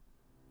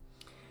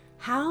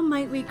How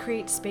might we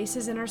create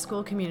spaces in our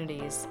school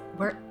communities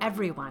where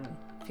everyone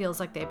feels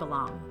like they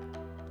belong?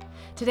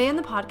 Today on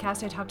the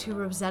podcast, I talked to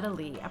Rosetta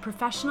Lee, a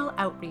professional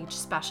outreach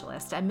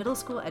specialist and middle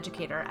school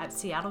educator at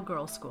Seattle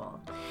Girls School.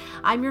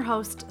 I'm your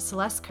host,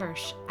 Celeste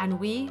Kirsch, and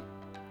we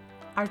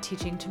are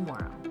teaching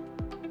tomorrow.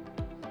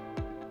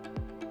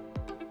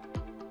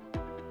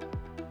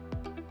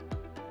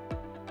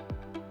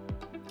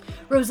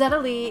 Rosetta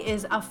Lee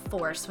is a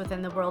force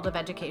within the world of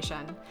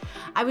education.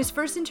 I was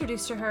first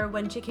introduced to her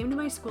when she came to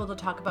my school to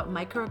talk about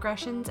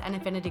microaggressions and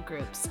affinity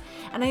groups,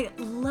 and I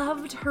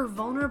loved her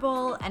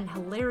vulnerable and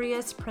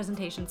hilarious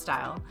presentation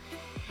style.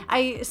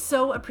 I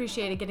so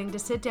appreciated getting to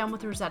sit down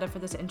with Rosetta for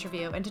this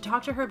interview and to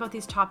talk to her about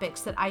these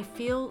topics that I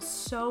feel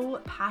so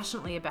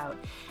passionately about,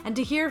 and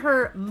to hear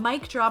her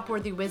mic drop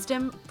worthy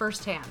wisdom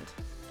firsthand.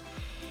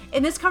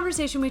 In this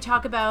conversation, we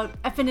talk about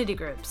affinity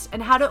groups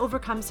and how to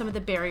overcome some of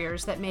the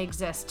barriers that may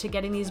exist to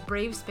getting these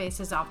brave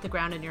spaces off the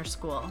ground in your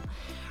school.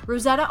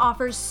 Rosetta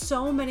offers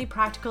so many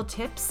practical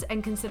tips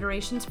and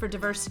considerations for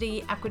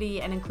diversity,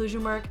 equity, and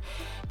inclusion work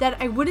that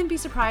I wouldn't be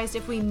surprised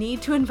if we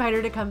need to invite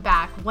her to come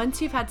back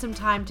once you've had some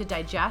time to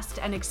digest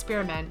and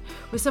experiment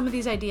with some of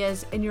these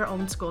ideas in your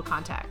own school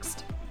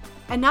context.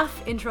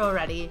 Enough intro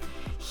already.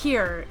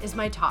 Here is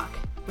my talk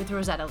with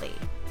Rosetta Lee.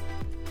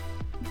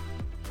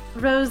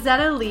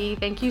 Rosetta Lee,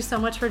 thank you so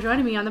much for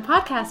joining me on the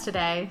podcast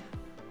today.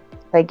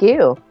 Thank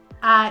you.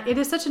 It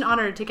is such an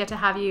honor to get to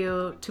have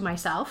you to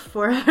myself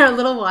for a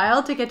little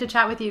while, to get to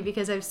chat with you,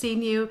 because I've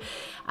seen you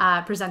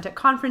present at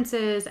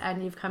conferences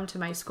and you've come to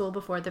my school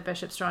before, the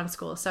Bishop Strong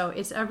School. So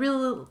it's a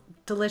real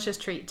delicious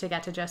treat to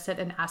get to just sit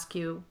and ask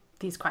you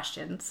these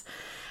questions.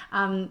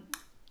 Can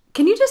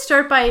you just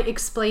start by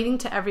explaining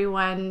to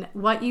everyone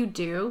what you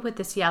do with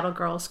the Seattle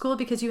Girls School,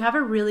 because you have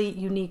a really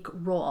unique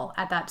role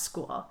at that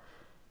school?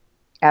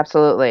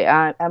 Absolutely.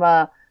 I'm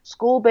a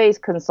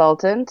school-based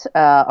consultant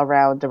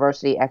around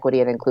diversity, equity,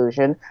 and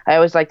inclusion. I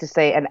always like to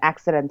say an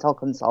accidental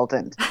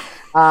consultant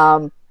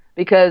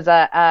because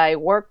I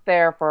worked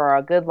there for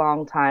a good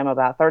long time,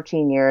 about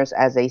 13 years,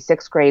 as a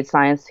sixth grade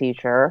science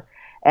teacher.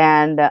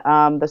 And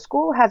the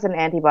school has an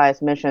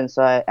anti-bias mission,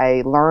 so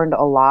I learned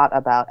a lot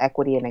about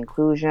equity and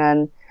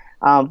inclusion,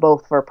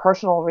 both for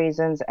personal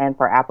reasons and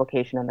for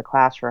application in the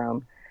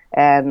classroom.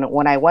 And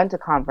when I went to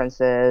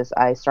conferences,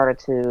 I started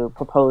to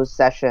propose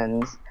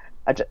sessions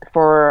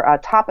for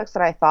topics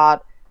that I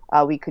thought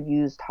we could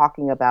use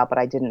talking about, but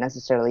I didn't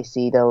necessarily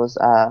see those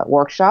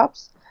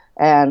workshops.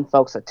 And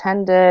folks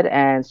attended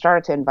and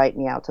started to invite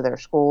me out to their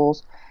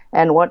schools.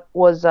 And what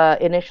was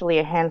initially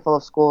a handful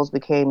of schools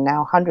became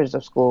now hundreds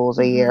of schools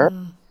a year.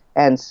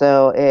 And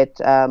so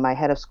my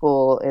head of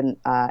school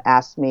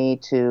asked me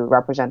to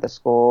represent the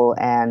school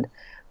and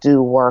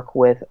do work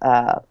with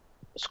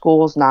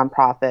schools,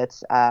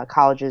 nonprofits,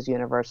 colleges,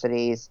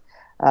 universities,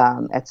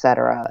 et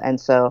cetera. And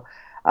so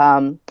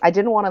I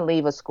didn't want to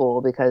leave a school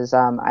because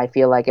I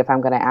feel like if I'm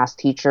going to ask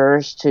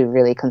teachers to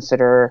really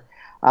consider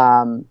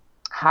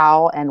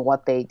how and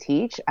what they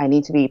teach, I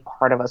need to be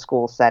part of a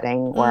school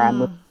setting where I'm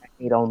moving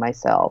the needle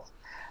myself.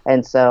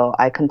 And so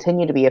I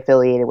continue to be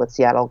affiliated with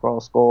Seattle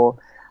Girls School.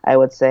 I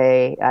would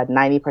say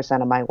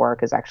 90% of my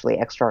work is actually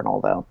external,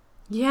 though.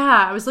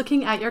 Yeah, I was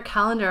looking at your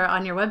calendar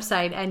on your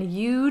website and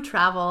you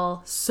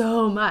travel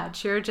so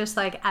much. You're just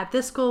like at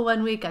this school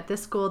one week, at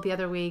this school the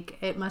other week.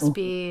 It must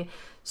be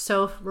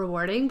so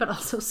rewarding, but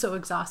also so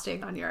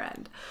exhausting on your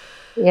end.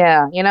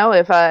 Yeah,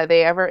 if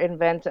they ever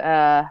invent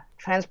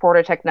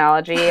transporter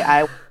technology,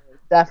 I will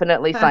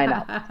definitely sign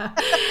up.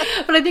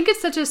 But I think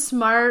it's such a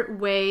smart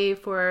way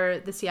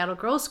for the Seattle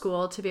Girls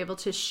School to be able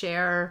to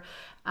share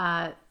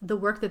the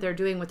work that they're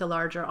doing with a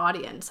larger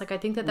audience. Like, I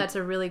think that that's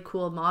a really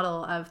cool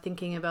model of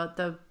thinking about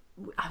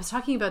I was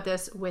talking about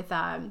this with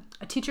a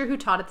teacher who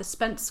taught at the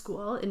Spence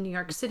School in New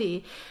York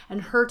City,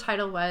 and her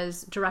title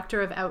was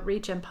Director of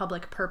Outreach and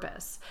Public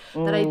Purpose.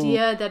 That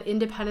idea that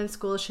independent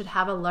schools should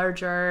have a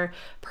larger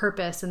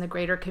purpose in the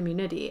greater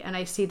community. And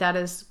I see that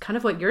as kind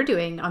of what you're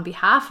doing on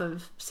behalf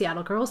of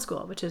Seattle Girls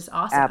School, which is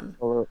awesome.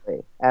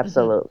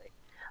 Absolutely.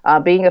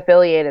 Being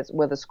affiliated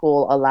with a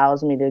school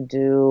allows me to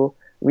do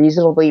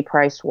reasonably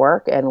priced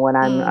work. And when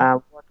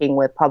I'm working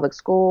with public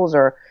schools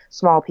or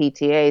small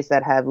PTAs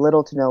that have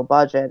little to no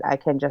budget, I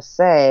can just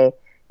say,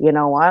 you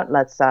know what,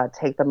 let's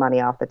take the money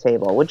off the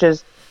table, which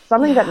is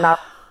something that not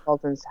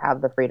consultants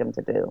have the freedom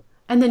to do.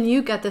 And then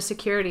you get the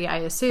security, I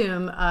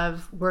assume,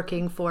 of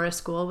working for a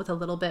school with a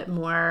little bit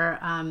more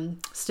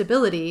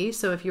stability.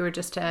 So if you were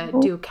just to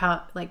do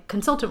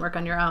consultant work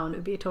on your own, it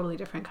would be a totally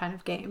different kind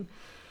of game.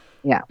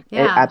 Yeah.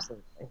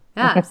 Absolutely.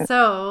 Yeah.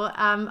 So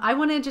I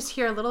want to just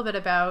hear a little bit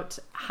about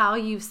how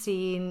you've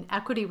seen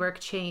equity work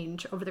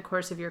change over the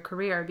course of your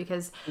career,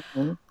 because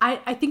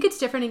I think it's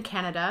different in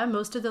Canada.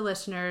 Most of the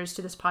listeners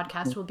to this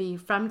podcast will be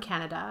from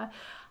Canada.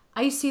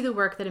 I see the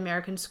work that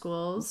American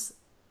schools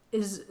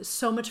is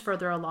so much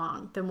further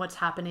along than what's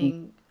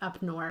happening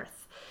up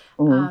north.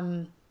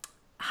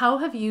 How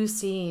have you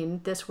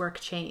seen this work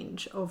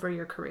change over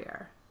your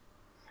career?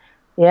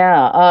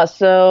 Yeah.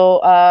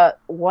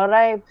 What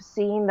I've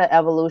seen the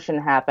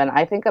evolution happen,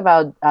 I think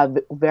about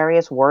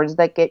various words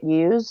that get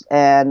used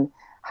and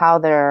how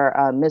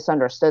they're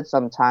misunderstood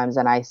sometimes.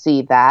 And I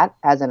see that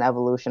as an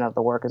evolution of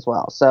the work as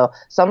well. So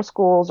some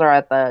schools are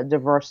at the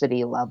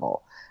diversity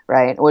level,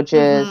 right? Which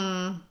is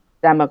Mm-hmm.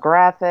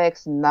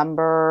 demographics,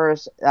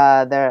 numbers.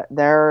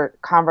 Their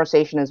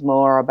conversation is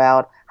more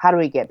about how do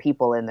we get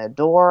people in the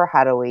door?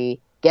 How do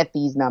we get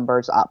these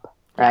numbers up,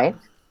 Yeah. right?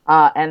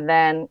 And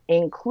then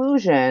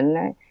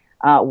inclusion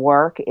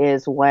work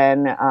is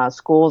when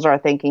schools are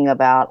thinking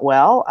about,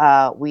 well,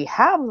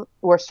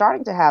 we're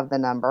starting to have the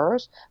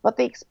numbers, but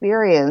the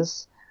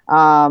experience,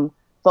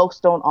 folks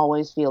don't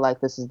always feel like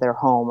this is their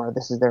home or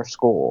this is their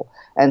school.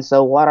 And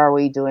so, what are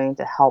we doing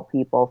to help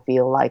people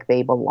feel like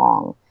they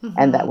belong and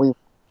Mm-hmm. that we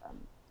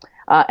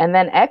and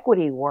then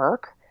equity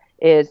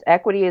is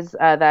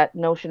that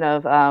notion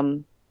of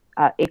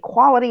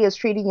equality is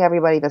treating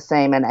everybody the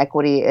same, and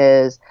equity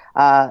is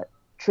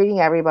treating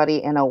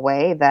everybody in a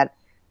way that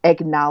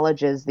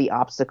acknowledges the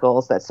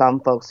obstacles that some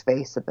folks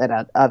face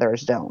that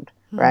others don't,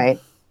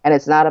 right? And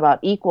it's not about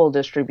equal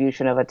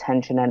distribution of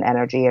attention and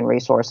energy and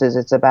resources.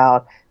 It's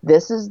about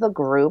this is the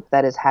group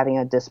that is having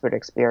a disparate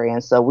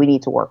experience, so we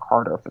need to work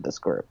harder for this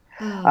group.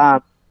 Mm.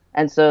 Um,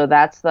 and so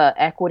that's the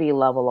equity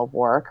level of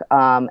work.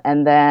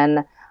 And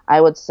then I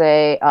would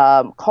say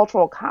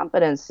cultural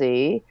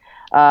competency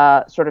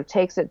sort of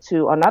takes it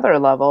to another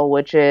level,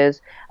 which is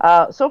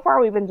so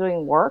far we've been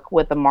doing work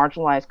with the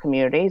marginalized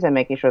communities and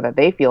making sure that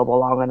they feel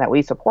belong and that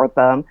we support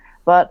them.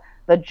 But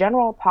the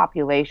general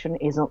population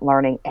isn't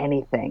learning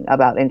anything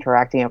about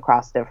interacting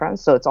across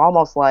difference. So it's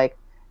almost like,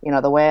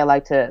 the way I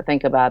like to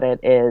think about it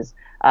is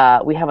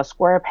we have a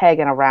square peg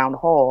in a round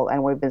hole,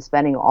 and we've been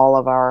spending all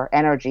of our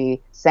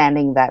energy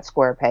sanding that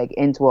square peg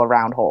into a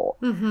round hole.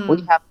 We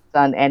Mm-hmm. haven't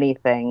done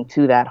anything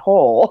to that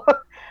hole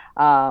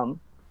um,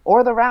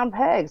 or the round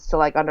pegs to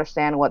like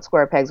understand what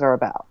square pegs are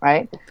about,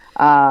 right?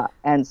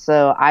 And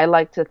so I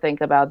like to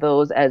think about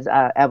those as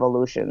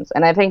evolutions.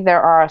 And I think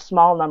there are a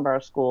small number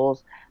of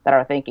schools that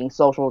are thinking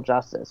social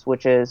justice,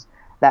 which is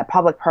that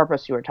public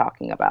purpose you were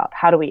talking about.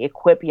 How do we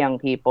equip young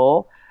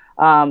people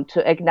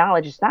to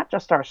acknowledge it's not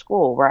just our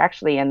school. We're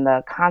actually in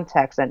the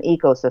context and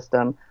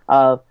ecosystem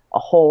of a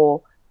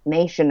whole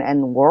nation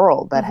and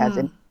world that has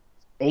Mm-hmm.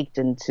 baked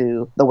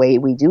into the way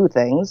we do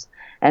things.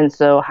 And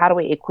so, how do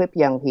we equip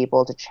young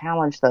people to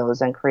challenge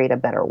those and create a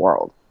better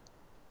world?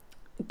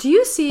 Do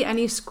you see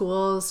any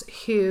schools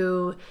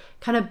who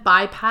kind of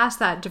bypass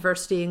that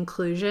diversity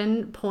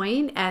inclusion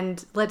point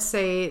and let's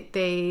say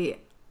they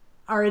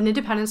are an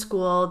independent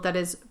school that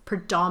is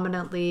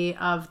predominantly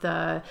of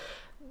the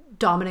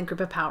dominant group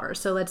of power?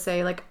 So let's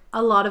say like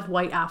a lot of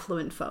white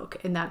affluent folk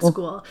in that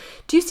school.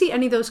 Do you see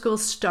any of those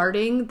schools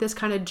starting this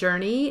kind of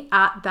journey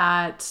at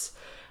that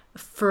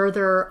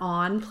further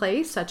on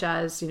place, such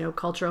as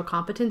cultural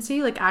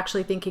competency, like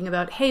actually thinking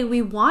about, hey,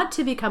 we want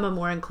to become a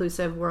more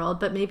inclusive world,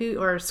 but maybe,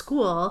 or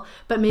school,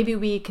 but maybe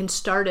we can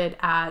start it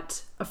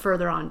at a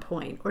further on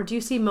point? Or do you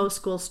see most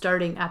schools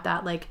starting at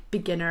that like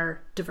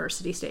beginner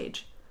diversity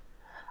stage?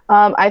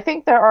 I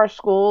think there are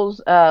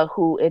schools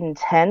who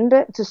intend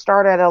to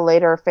start at a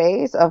later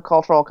phase of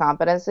cultural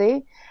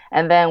competency,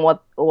 and then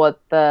what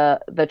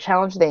the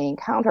challenge they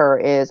encounter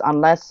is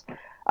unless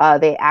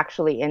they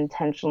actually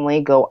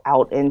intentionally go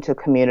out into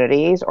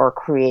communities or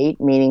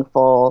create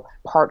meaningful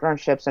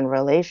partnerships and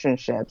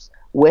relationships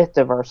with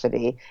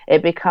diversity,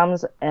 it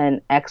becomes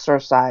an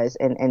exercise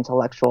in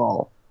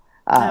intellectual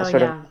Oh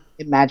sort of yeah.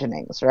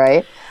 imaginings,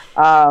 right?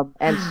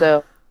 And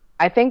so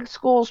I think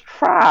schools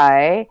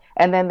try,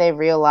 and then they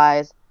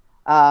realize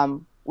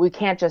we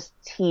can't just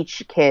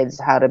teach kids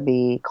how to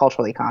be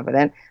culturally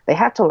competent. They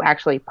have to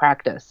actually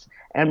practice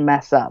and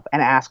mess up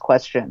and ask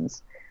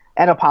questions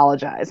and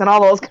apologize and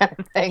all those kind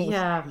of things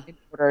Yeah. in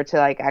order to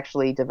like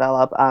actually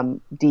develop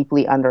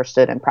deeply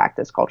understood and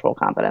practice cultural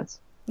competence.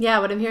 Yeah,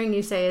 what I'm hearing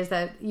you say is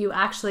that you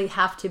actually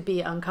have to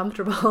be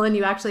uncomfortable and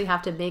you actually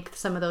have to make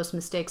some of those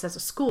mistakes as a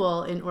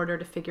school in order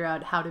to figure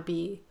out how to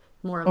be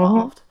more Hmm.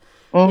 evolved.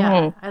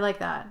 Yeah, Hmm. I like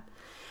that.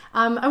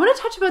 I want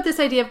to touch about this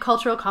idea of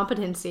cultural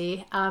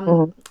competency.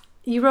 Hmm.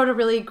 You wrote a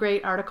really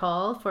great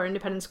article for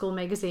Independent School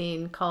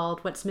Magazine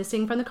called What's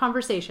Missing from the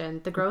Conversation,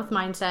 The Growth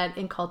Mindset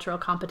in Cultural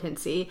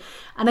Competency.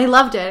 And I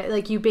loved it.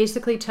 Like you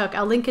basically took,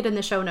 I'll link it in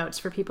the show notes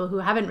for people who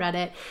haven't read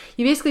it.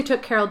 You basically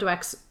took Carol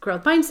Dweck's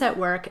growth mindset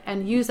work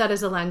and used that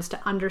as a lens to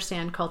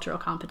understand cultural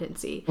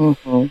competency.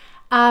 Hmm.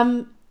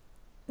 Um,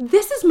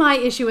 this is my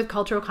issue with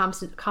cultural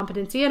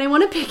competency, and I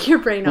want to pick your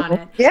brain on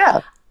it.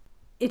 Yeah.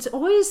 It's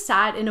always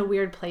sat in a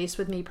weird place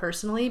with me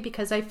personally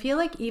because I feel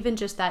like even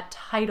just that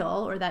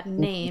title or that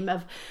name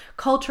of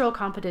cultural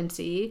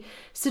competency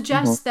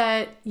suggests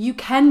that you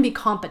can be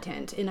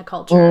competent in a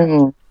culture.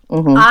 Hmm.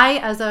 Hmm. I,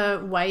 as a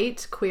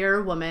white queer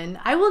woman,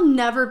 I will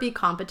never be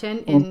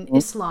competent in Hmm.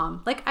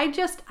 Islam. Like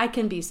I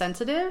can be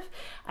sensitive.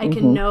 I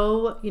can Hmm.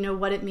 know,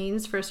 what it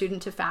means for a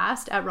student to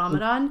fast at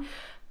Ramadan,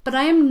 but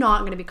I am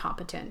not going to be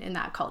competent in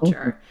that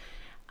culture.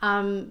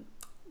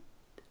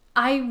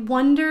 I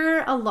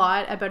wonder a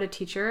lot about a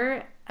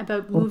teacher.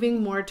 about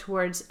moving more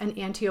towards an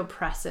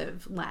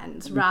anti-oppressive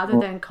lens rather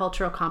than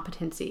cultural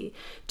competency.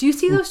 Do you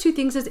see those two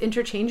things as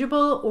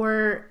interchangeable,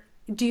 or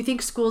do you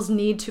think schools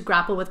need to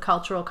grapple with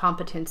cultural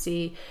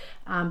competency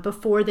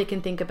before they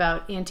can think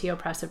about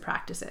anti-oppressive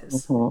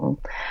practices?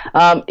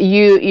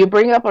 You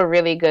bring up a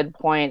really good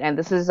point, and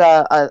this is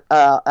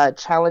a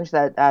challenge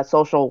that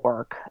social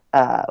work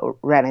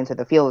ran into,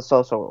 the field of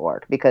social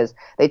work, because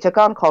they took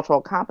on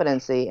cultural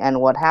competency,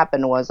 and what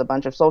happened was a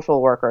bunch of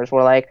social workers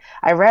were like,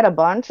 I read a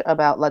bunch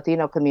about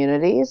Latino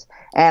communities,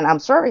 and I'm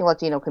serving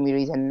Latino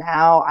communities, and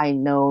now I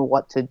know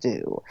what to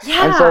do.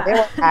 Yeah. And so they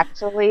were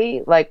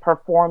actually like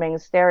performing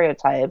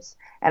stereotypes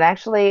and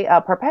actually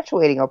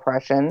perpetuating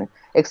oppression,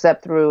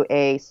 except through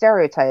a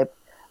stereotype,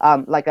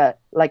 like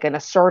an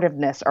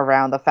assertiveness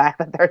around the fact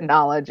that their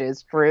knowledge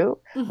is true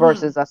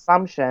versus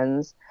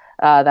assumptions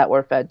that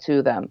were fed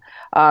to them.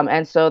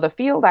 And so the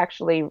field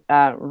actually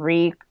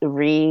branded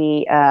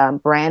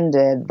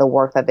the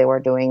work that they were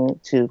doing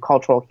to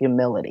cultural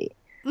humility,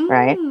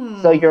 right?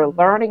 So you're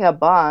learning a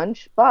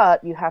bunch,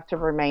 but you have to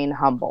remain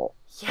humble.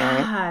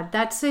 Yeah, right?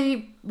 That's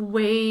a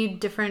way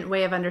different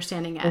way of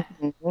understanding it.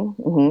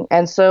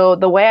 And so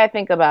the way I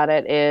think about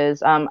it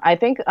is, I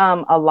think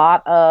a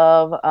lot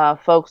of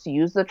folks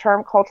use the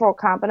term cultural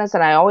competence,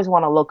 and I always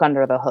want to look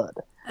under the hood.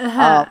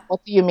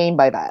 What do you mean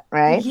by that,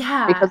 right?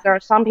 Yeah. Because there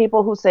are some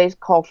people who say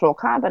cultural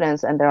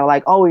competence, and they're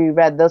like, oh, we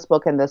read this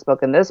book and this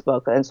book and this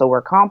book, and so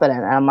we're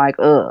competent. And I'm like,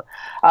 ugh.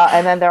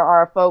 And then there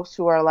are folks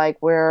who are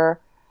like, we're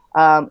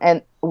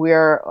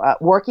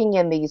working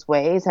in these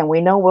ways, and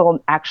we know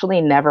we'll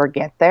actually never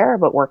get there,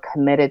 but we're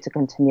committed to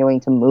continuing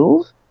to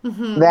move.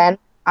 Then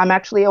I'm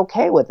actually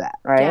okay with that,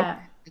 right? Yeah.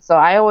 So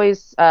I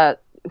always,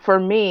 for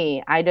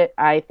me,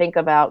 I think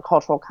about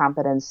cultural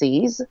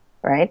competencies,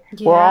 right?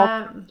 Yeah. We're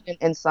all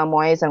in some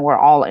ways, and we're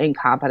all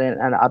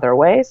incompetent in other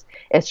ways.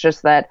 It's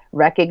just that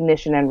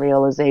recognition and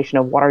realization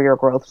of what are your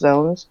growth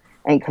zones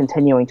and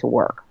continuing to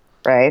work,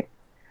 right?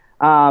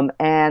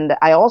 And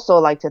I also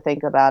like to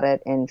think about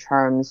it in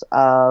terms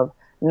of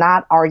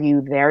not are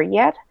you there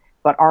yet,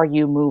 but are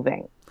you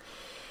moving?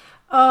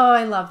 Oh,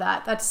 I love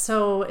that. That's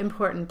so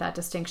important, that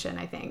distinction,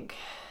 I think.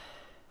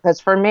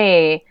 Because for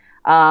me,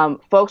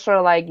 folks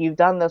are like, you've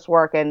done this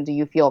work and do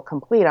you feel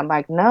complete? I'm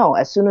like, no,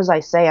 as soon as I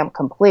say I'm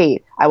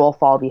complete, I will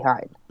fall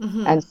behind.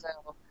 And so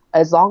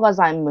as long as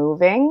I'm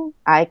moving,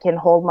 I can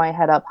hold my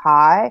head up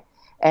high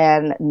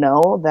and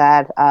know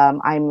that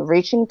I'm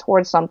reaching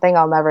towards something.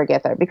 I'll never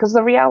get there. Because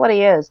the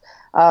reality is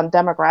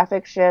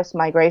demographic shifts,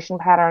 migration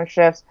pattern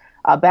shifts,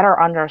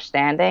 better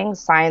understanding,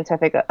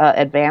 scientific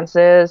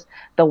advances,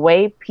 the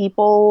way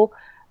people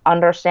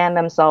understand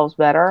themselves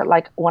better.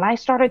 Like when I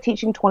started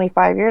teaching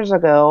 25 years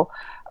ago,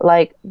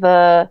 like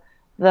the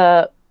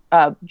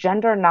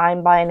gender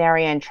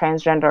non-binary and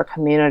transgender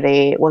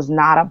community was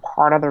not a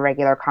part of the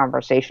regular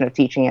conversation of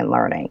teaching and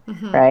learning,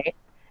 right?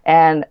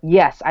 And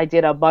yes, I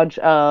did a bunch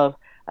of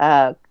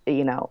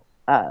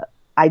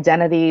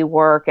identity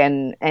work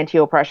and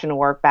anti-oppression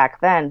work back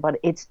then, but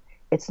it's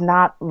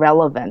not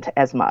relevant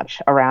as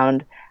much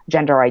around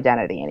gender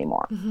identity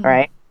anymore,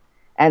 right?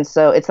 And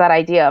so it's that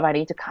idea of I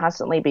need to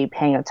constantly be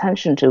paying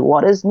attention to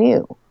what is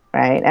new,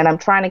 right? And I'm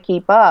trying to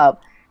keep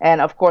up.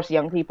 And of course,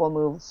 young people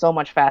move so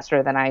much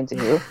faster than I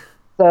do.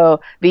 So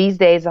these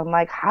days, I'm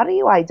like, how do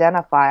you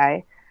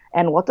identify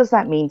and what does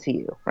that mean to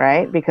you,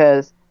 right?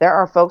 Because there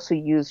are folks who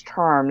use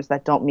terms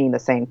that don't mean the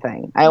same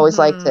thing. I always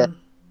like to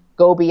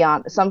go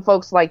beyond. Some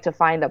folks like to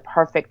find the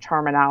perfect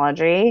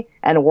terminology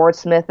and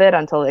wordsmith it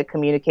until it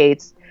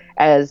communicates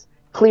as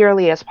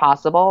clearly as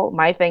possible.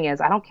 My thing is,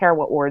 I don't care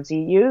what words you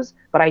use,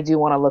 but I do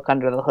want to look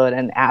under the hood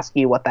and ask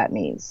you what that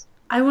means.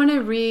 I want to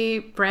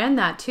rebrand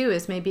that too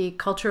as maybe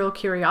cultural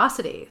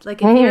curiosity.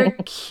 Like if you're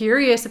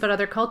curious about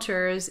other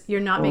cultures, you're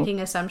not making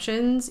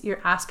assumptions,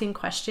 you're asking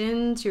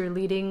questions, you're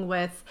leading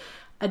with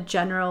a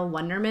general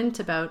wonderment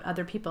about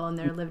other people and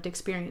their lived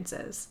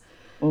experiences.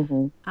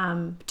 Do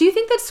you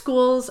think that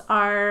schools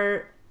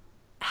are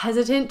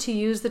hesitant to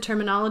use the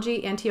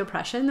terminology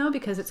anti-oppression though,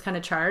 because it's kind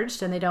of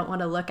charged and they don't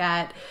want to look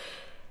at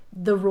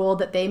the role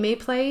that they may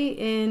play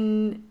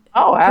in?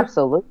 Oh,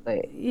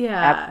 absolutely. Yeah.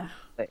 Absolutely.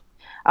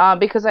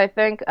 Because I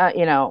think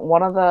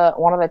one of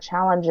the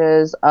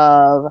challenges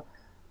of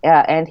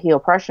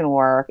anti-oppression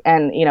work,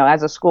 and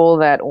as a school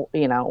that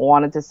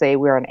wanted to say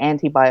we're an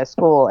anti-bias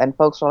school, and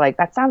folks are like,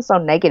 that sounds so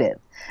negative.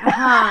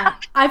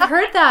 I've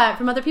heard that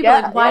from other people.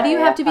 Why do you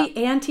have to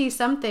be anti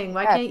something?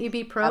 Why can't you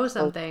be pro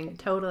something?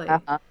 Totally.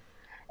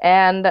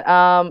 And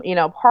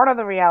part of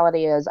the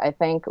reality is I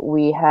think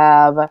we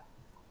have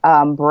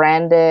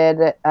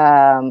branded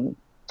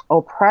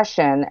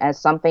oppression as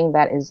something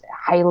that is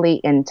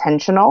highly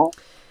intentional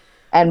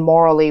and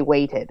morally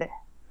weighted,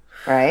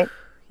 right?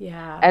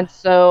 Yeah. And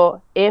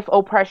so if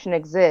oppression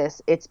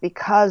exists, it's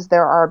because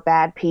there are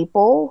bad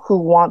people who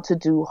want to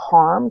do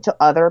harm to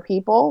other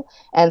people.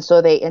 And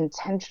so they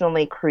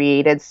intentionally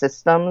created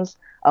systems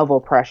of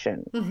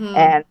oppression.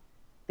 And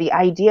the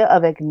idea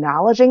of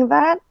acknowledging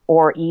that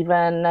or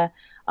even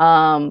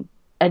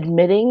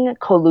admitting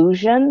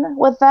collusion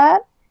with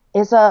that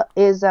is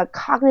a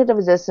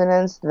cognitive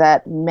dissonance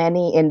that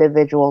many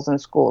individuals in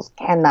schools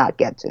cannot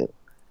get to,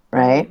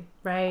 right?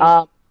 Right.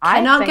 I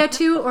Cannot think get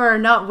to or are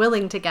not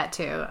willing to get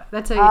to.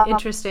 That's a um,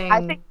 interesting.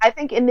 I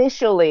think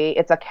initially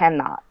it's a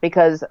cannot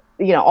because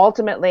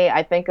ultimately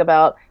I think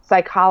about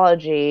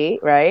psychology,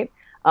 right?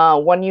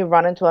 When you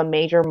run into a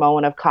major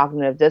moment of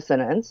cognitive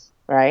dissonance,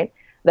 right?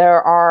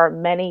 There are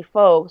many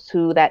folks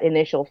who that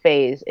initial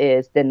phase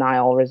is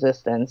denial,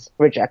 resistance,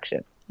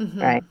 rejection,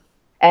 right?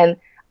 And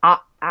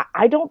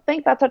I don't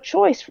think that's a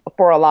choice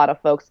for a lot of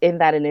folks in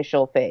that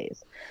initial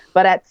phase.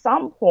 But at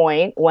some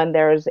point, when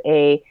there's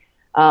a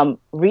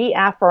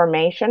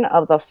reaffirmation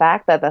of the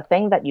fact that the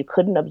thing that you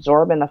couldn't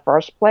absorb in the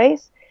first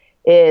place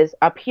is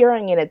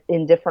appearing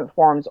in different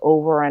forms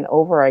over and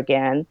over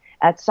again,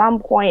 at some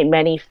point,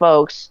 many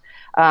folks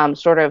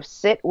sort of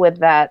sit with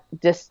that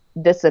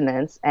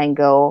dissonance and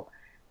go,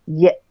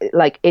 yeah,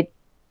 like it,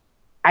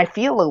 I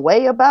feel a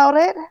way about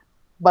it,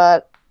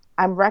 but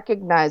I'm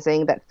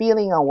recognizing that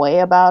feeling a way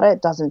about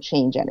it doesn't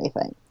change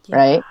anything, Yeah.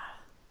 right?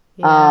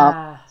 Uh,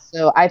 Yeah.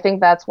 so I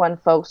think that's when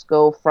folks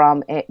go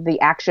from the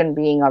action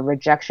being a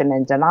rejection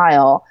and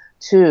denial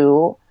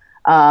to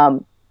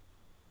um,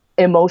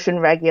 emotion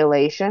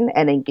regulation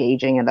and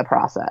engaging in the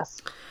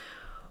process.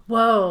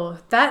 Whoa,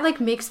 that like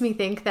makes me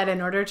think that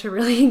in order to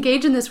really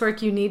engage in this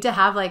work, you need to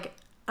have like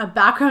a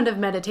background of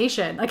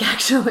meditation, like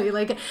actually,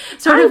 like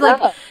sort I of like,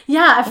 know.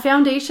 yeah, a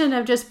foundation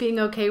of just being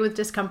okay with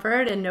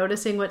discomfort and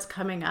noticing what's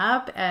coming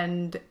up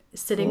and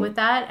sitting with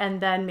that and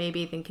then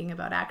maybe thinking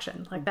about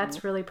action. Like Mhm.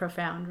 that's really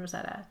profound,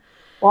 Rosetta.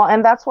 Well,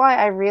 and that's why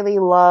I really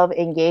love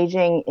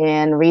engaging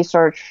in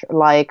research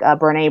like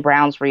Brene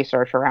Brown's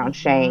research around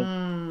shame,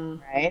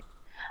 right?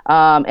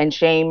 And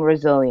shame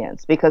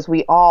resilience, because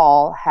we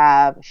all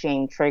have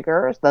shame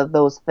triggers,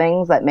 those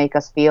things that make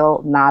us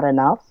feel not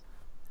enough,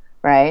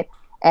 right?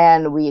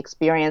 And we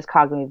experience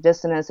cognitive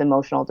dissonance,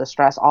 emotional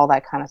distress, all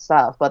that kind of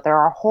stuff. But there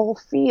are whole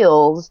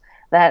fields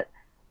that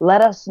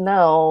let us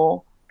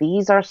know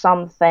these are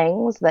some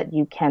things that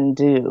you can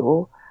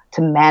do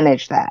to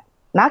manage that.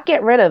 Not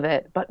get rid of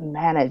it, but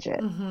manage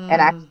it and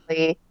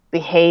actually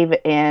behave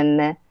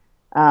in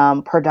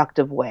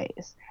productive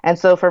ways. And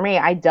so for me,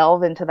 I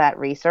delve into that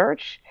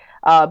research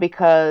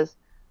because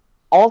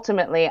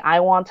ultimately,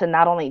 I want to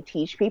not only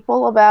teach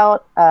people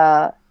about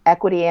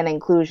equity and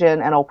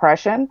inclusion and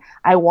oppression,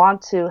 I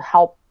want to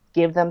help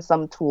give them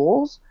some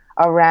tools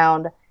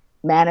around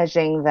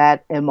managing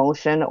that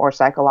emotion or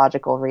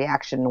psychological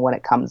reaction when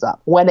it comes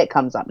up. When it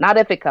comes up, not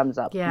if it comes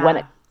up, when Yeah.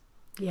 it.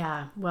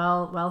 Yeah.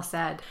 Well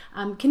said.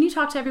 Can you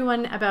talk to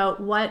everyone about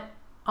what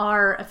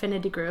are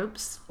affinity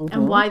groups and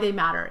Mhm. why they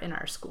matter in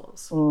our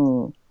schools?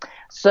 Mm.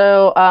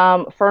 So,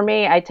 for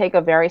me, I take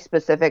a very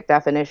specific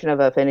definition of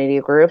affinity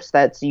groups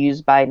that's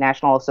used by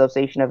National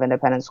Association of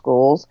Independent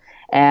Schools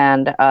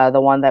and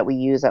the one that we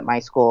use at my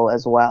school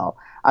as well.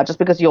 Just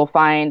because you'll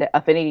find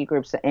affinity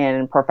groups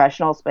in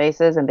professional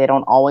spaces and they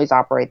don't always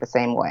operate the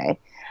same way.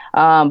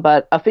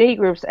 But affinity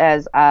groups,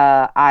 as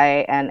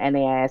I and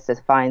NAIS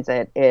defines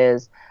it,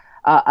 is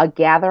a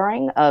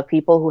gathering of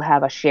people who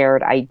have a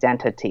shared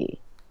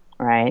identity,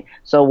 right?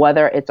 So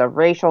whether it's a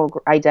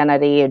racial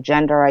identity, a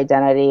gender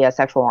identity, a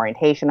sexual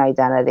orientation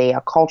identity,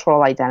 a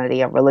cultural identity,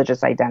 a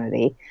religious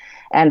identity,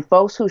 and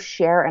folks who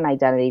share an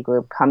identity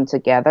group come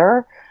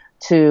together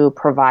to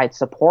provide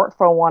support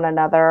for one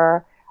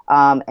another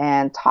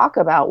and talk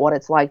about what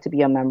it's like to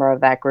be a member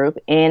of that group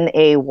in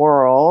a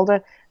world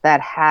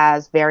that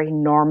has very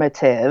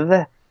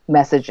normative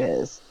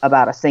messages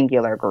about a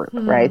singular group,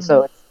 right?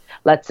 So it's,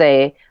 let's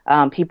say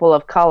people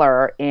of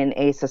color in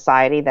a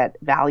society that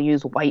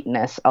values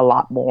whiteness a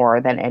lot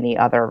more than any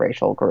other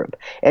racial group.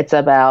 It's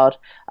about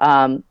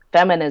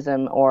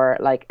feminism or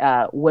like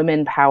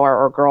women power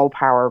or girl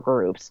power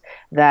groups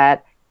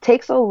that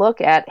takes a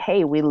look at,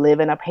 hey, we live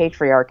in a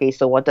patriarchy,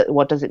 so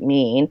what does it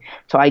mean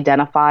to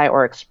identify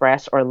or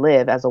express or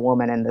live as a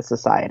woman in this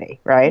society,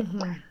 right?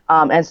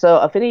 And so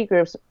affinity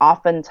groups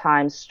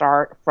oftentimes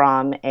start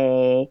from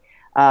the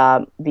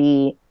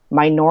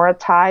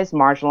minoritized,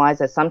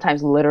 marginalized, as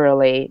sometimes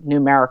literally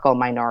numerical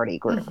minority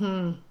group,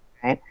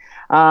 right?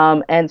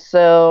 And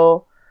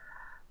so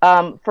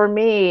for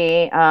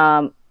me,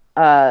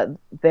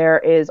 there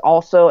is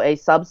also a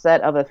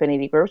subset of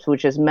affinity groups,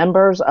 which is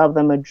members of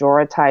the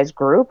majoritized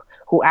group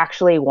who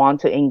actually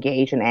want to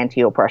engage in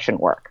anti-oppression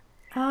work.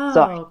 So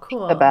I Oh, think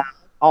cool. about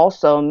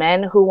also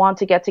men who want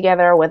to get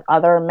together with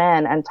other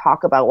men and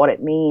talk about what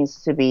it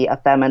means to be a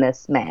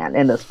feminist man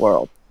in this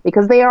world,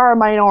 because they are a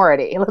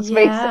minority, let's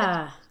face it,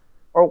 Yeah.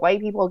 or white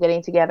people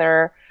getting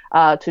together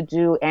to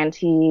do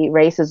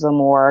anti-racism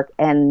work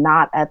and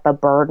not at the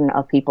burden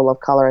of people of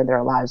color in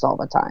their lives all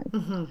the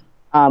time.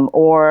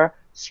 Or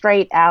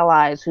straight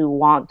allies who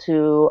want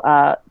to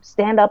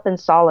stand up in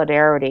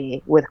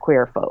solidarity with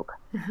queer folk.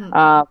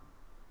 Uh,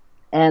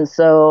 and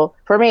so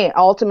for me,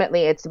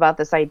 ultimately, it's about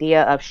this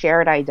idea of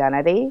shared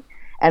identity.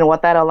 And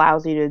what that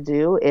allows you to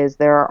do is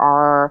there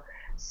are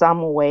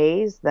some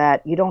ways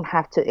that you don't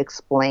have to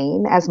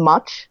explain as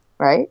much,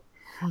 right?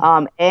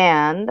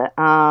 And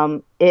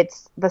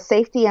it's the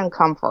safety and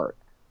comfort,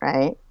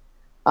 right?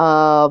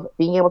 of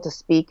being able to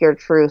speak your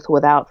truth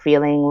without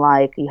feeling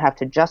like you have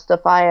to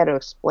justify it or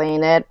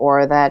explain it,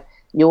 or that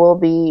you will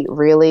be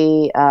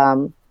really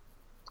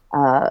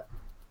uh,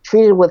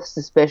 treated with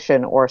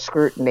suspicion or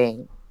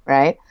scrutiny,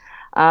 right?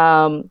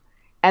 Um,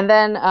 and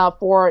then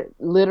for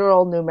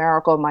literal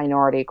numerical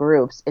minority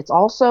groups, it's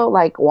also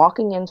like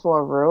walking into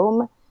a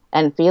room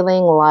and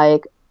feeling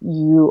like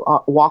you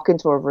walk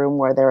into a room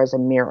where there is a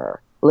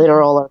mirror,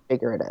 literal or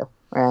figurative,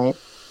 right?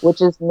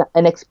 Which is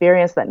an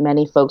experience that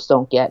many folks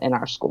don't get in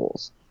our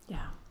schools.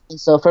 Yeah. And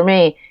so for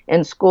me,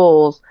 in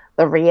schools,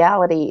 the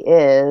reality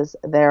is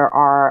there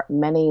are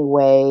many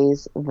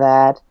ways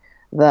that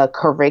the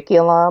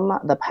curriculum,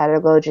 the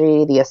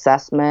pedagogy, the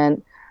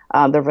assessment,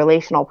 the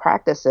relational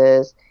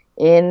practices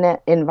in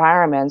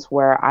environments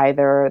where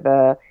either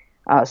the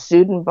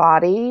student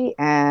body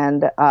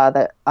and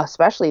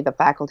especially the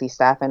faculty,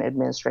 staff, and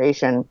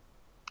administration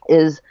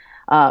is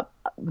uh,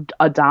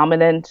 a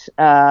dominant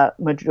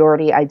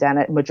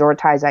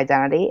majoritized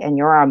identity, and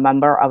you're a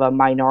member of a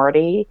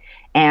minority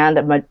and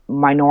a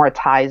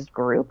minoritized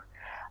group,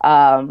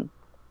 um,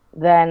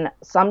 then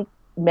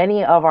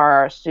many of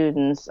our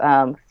students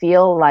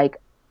feel like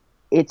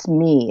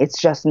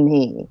it's just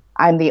me.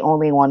 I'm the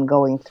only one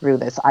going through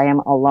this. I am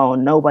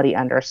alone. Nobody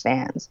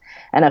understands.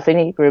 And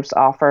affinity groups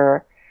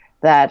offer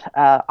that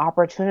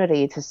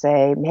opportunity to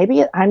say,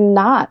 maybe I'm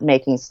not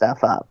making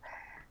stuff up.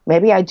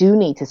 Maybe I do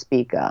need to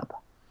speak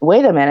up.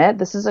 Wait a minute,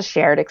 this is a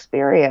shared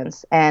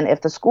experience. And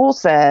if the school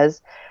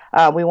says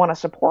we want to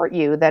support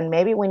you, then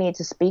maybe we need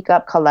to speak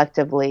up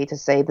collectively to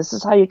say, this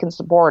is how you can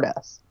support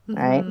us,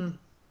 right?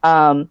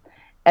 Um,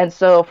 and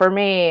so for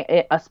me,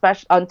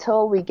 especially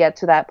until we get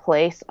to that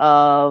place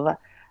of,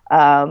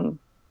 um,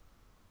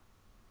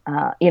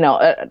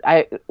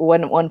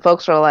 when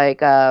folks are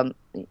like,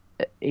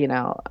 you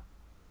know,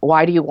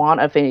 why do you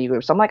want affinity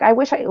groups? I'm like, I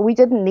wish we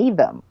didn't need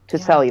them, to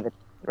tell you the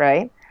truth,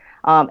 right?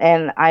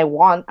 And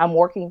I'm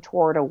working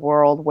toward a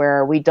world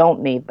where we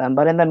don't need them.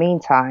 But in the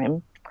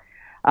meantime,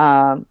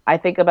 I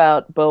think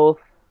about both.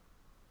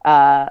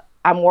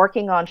 I'm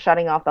working on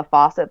shutting off the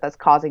faucet that's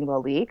causing the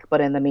leak,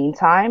 but in the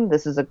meantime,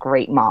 this is a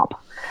great mop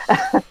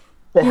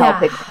to help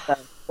pick up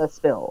the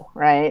spill,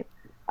 right?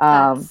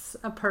 That's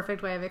a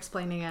perfect way of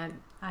explaining it.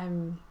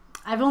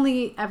 I've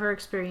only ever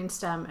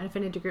experienced an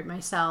affinity group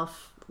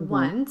myself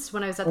once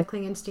when I was at the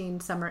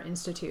Klingenstein Summer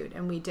Institute,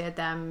 and we did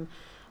them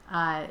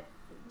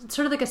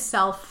sort of like a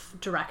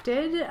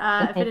self-directed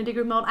affinity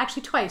group mode,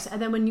 actually twice.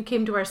 And then when you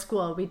came to our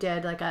school, we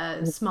did like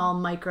a small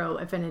micro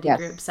affinity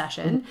group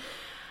session.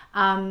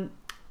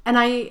 And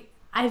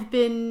I've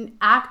been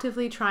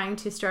actively trying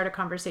to start a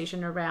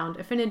conversation around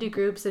affinity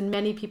groups, and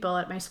many people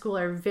at my school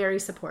are very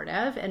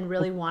supportive and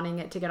really wanting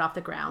it to get off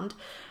the ground.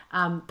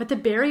 But the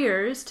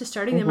barriers to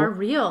starting them are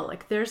real.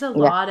 Like there's a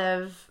lot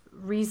of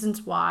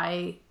reasons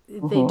why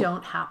they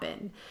don't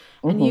happen.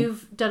 And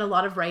you've done a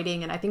lot of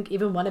writing, and I think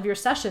even one of your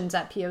sessions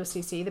at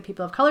POCC, the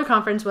People of Color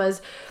Conference,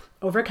 was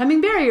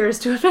overcoming barriers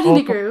to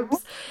affinity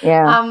groups.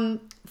 Yeah.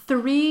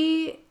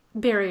 3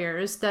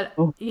 barriers that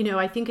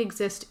I think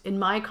exist in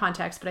my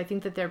context, but I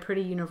think that they're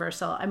pretty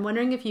universal. I'm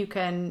wondering if you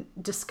can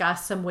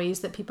discuss some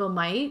ways that people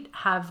might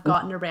have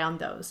gotten around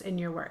those in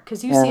your work,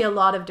 because you see a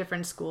lot of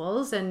different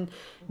schools and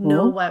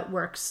know what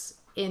works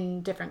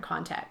in different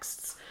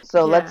contexts.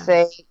 So let's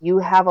say you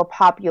have a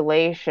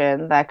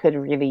population that could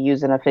really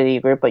use an affinity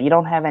group, but you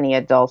don't have any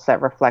adults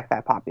that reflect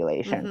that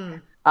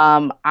population.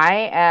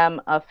 I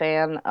am a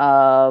fan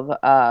of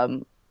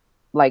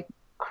like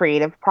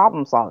creative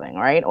problem solving,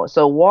 right?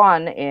 So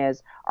one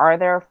is, are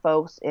there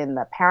folks in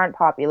the parent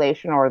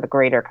population or the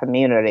greater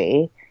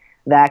community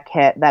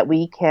that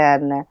we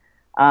can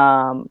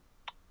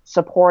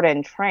support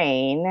and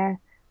train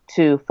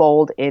to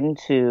fold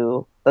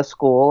into the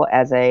school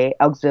as a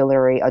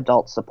auxiliary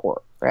adult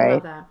support,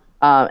 right? I love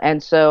that.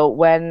 And so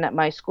when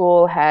my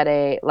school had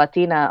a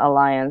Latina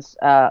Alliance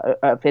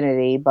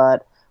affinity,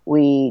 but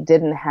we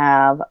didn't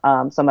have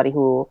somebody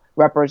who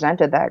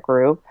represented that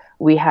group,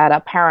 we had a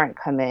parent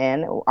come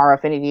in. Our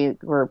affinity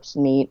groups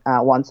meet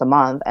once a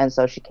month, and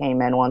so she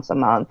came in once a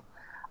month,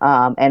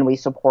 and we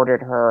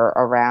supported her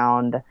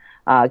around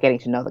getting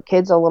to know the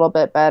kids a little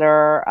bit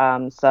better,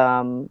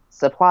 some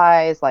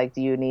supplies, like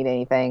do you need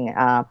anything,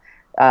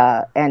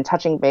 and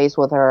touching base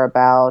with her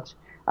about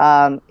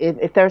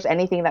if there's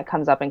anything that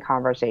comes up in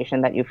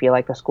conversation that you feel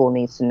like the school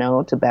needs to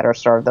know to better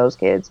serve those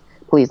kids,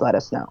 please let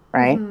us know,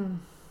 right?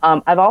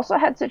 I've also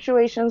had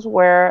situations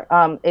where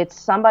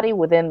it's somebody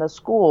within the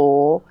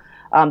school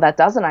that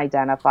doesn't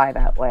identify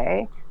that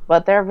way,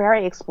 but they're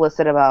very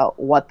explicit about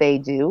what they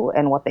do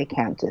and what they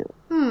can't do.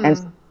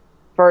 And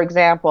for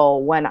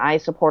example, when I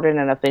supported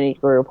an affinity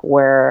group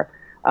where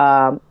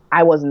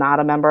I was not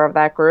a member of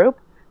that group,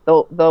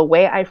 the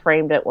way I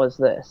framed it was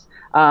this.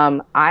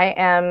 I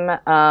am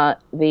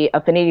the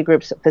affinity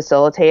group's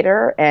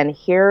facilitator, and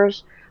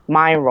here's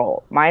my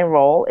role. My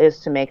role is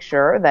to make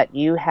sure that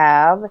you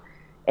have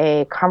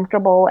a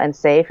comfortable and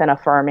safe and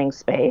affirming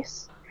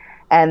space,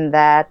 and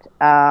that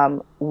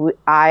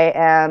I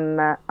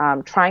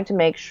am trying to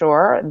make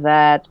sure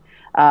that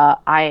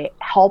I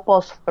help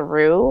us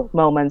through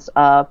moments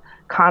of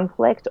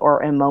conflict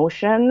or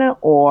emotion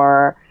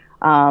or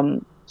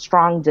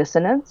strong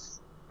dissonance,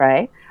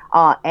 right?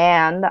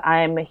 And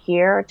I'm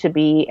here to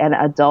be an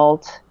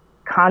adult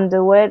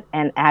conduit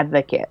and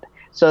advocate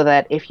so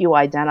that if you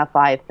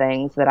identify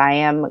things that I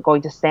am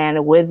going to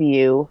stand with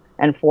you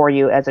and for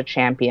you as a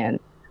champion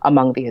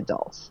among the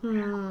adults.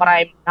 What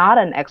I'm not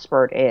an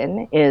expert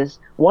in is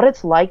what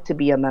it's like to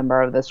be a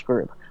member of this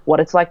group, what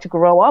it's like to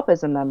grow up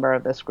as a member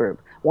of this group.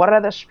 What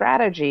are the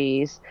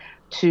strategies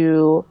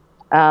to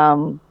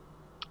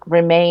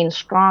remain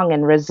strong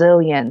and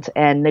resilient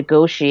and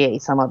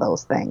negotiate some of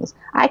those things?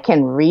 I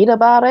can read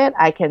about it.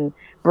 I can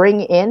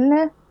bring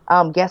in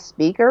guest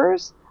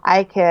speakers.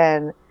 I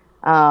can,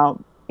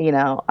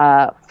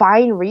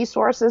 find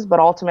resources, but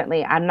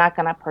ultimately I'm not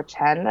going to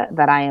pretend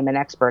that I am an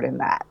expert in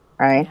that.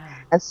 Right. Yeah.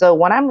 And so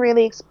when I'm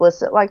really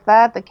explicit like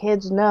that, the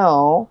kids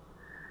know,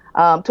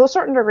 to a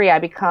certain degree, I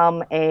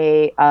become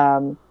a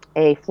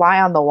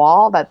fly on the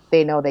wall that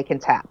they know they can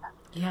tap.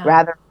 Yeah.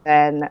 Rather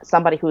than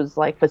somebody who's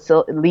like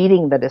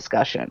leading the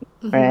discussion,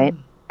 right?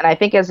 And I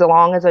think as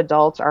long as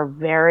adults are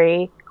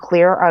very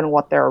clear on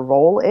what their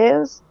role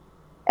is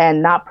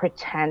and not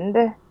pretend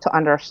to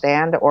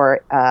understand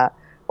or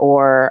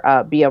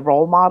be a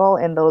role model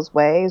in those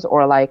ways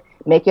or like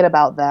make it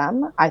about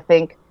them, I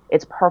think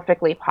it's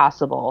perfectly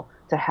possible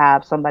to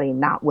have somebody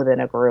not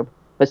within a group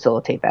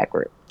facilitate that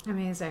group.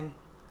 Amazing.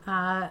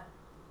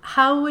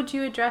 How would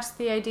you address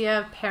the idea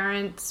of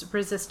parents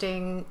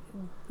resisting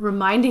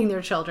reminding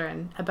their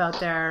children about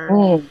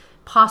their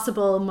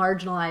possible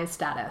marginalized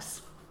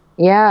status?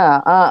 Yeah.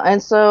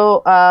 And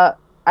so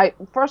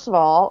first of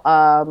all,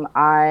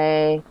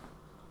 I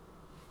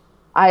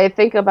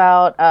think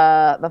about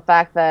the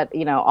fact that,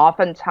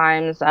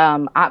 oftentimes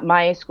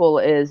my school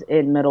is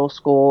in middle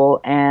school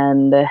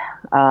and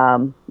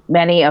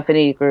many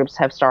affinity groups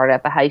have started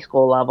at the high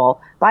school level.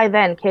 By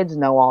then, kids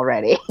know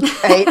already,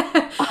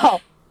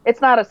 right? It's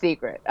not a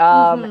secret.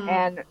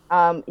 And,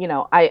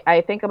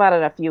 I think about it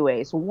in a few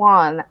ways.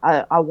 One,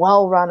 a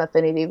well-run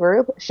affinity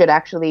group should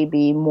actually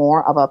be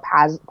more of a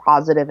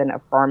positive and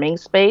affirming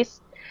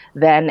space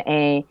than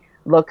a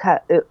look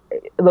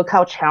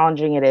how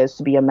challenging it is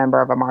to be a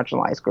member of a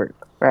marginalized group,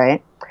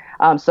 right?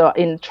 So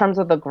in terms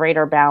of the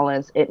greater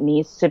balance, it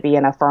needs to be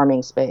an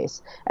affirming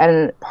space.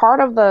 And part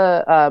of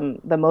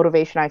the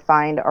motivation I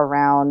find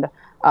around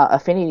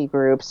affinity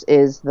groups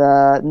is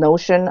the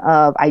notion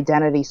of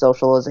identity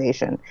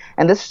socialization.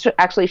 And this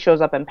actually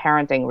shows up in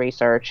parenting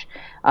research.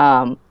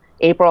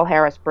 April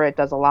Harris-Britt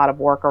does a lot of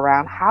work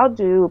around how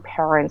do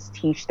parents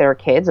teach their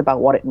kids about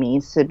what it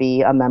means to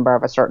be a member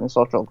of a certain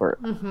social group,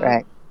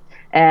 right?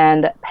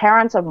 And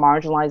parents of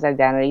marginalized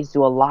identities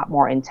do a lot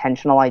more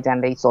intentional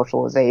identity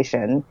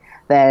socialization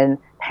than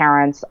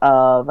parents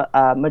of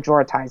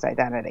majoritized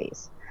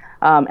identities.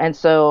 And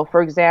so,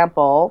 for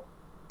example,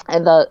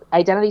 and the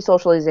identity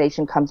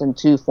socialization comes in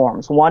two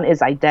forms. One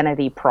is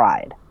identity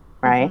pride,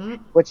 right?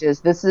 Which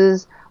is this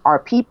is our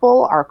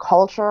people, our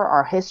culture,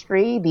 our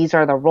history. These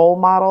are the role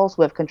models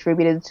who have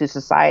contributed to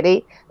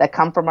society that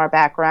come from our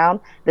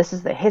background. This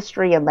is the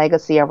history and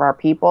legacy of our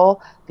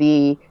people,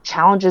 the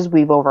challenges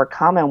we've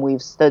overcome and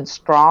we've stood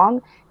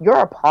strong. You're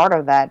a part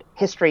of that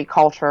history,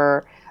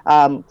 culture,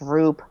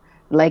 group,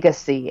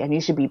 legacy, and you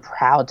should be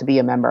proud to be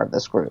a member of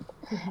this group.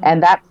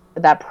 And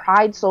that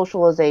pride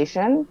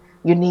socialization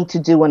you need to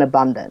do in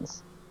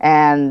abundance.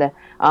 And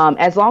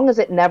as long as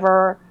it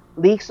never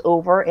leaks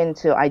over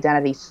into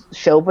identity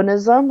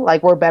chauvinism,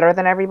 like we're better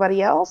than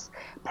everybody else,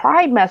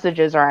 pride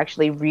messages are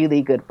actually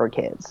really good for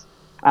kids.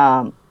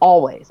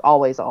 Always,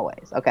 always,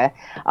 always. Okay.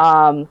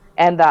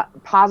 And the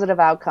positive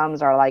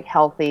outcomes are like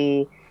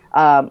healthy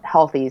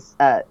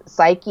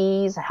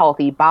psyches,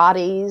 healthy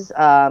bodies,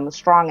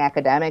 strong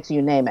academics,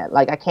 you name it.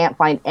 Like I can't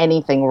find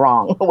anything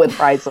wrong with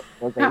pride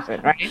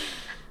socialization, right?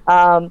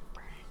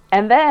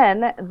 And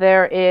then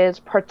there is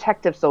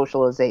protective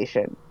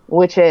socialization,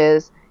 which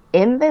is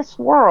in this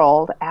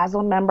world, as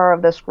a member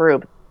of this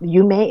group,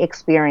 you may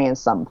experience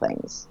some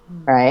things,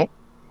 right?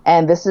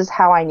 And this is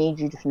how I need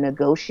you to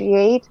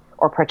negotiate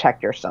or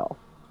protect yourself.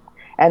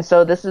 And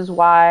so this is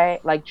why,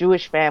 like,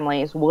 Jewish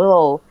families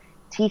will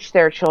teach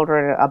their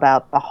children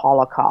about the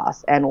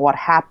Holocaust and what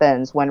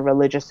happens when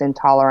religious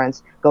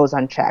intolerance goes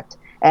unchecked.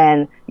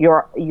 And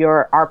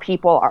our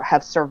people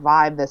have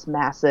survived this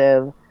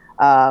massive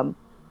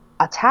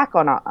attack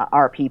on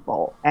our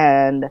people,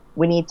 and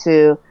we need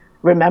to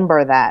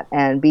remember that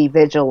and be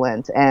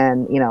vigilant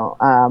and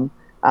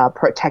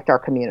protect our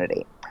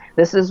community.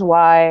 This is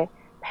why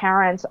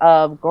parents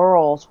of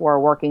girls who are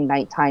working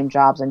nighttime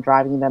jobs and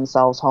driving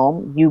themselves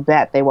home, you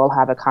bet they will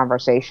have a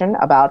conversation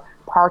about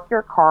park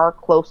your car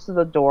close to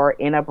the door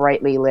in a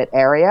brightly lit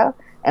area,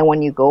 and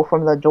when you go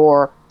from the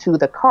door to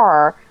the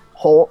car,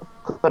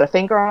 put a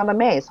finger on the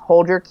mace,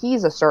 hold your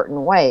keys a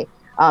certain way.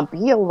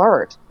 Be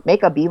alert,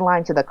 make a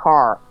beeline to the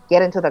car,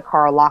 get into the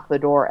car, lock the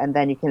door, and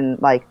then you can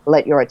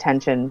let your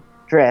attention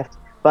drift.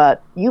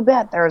 But you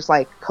bet there's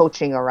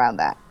coaching around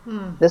that.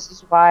 This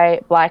is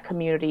why Black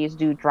communities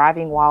do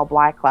driving while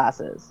Black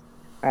classes.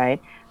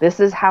 right? This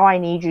is how I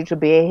need you to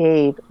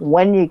behave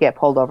when you get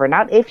pulled over.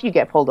 Not if you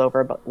get pulled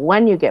over, but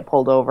when you get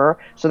pulled over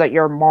so that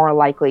you're more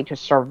likely to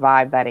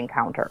survive that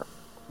encounter.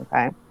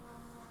 Okay.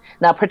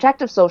 Now,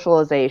 protective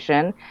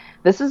socialization,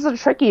 this is a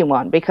tricky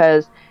one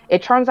because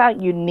it turns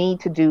out you need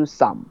to do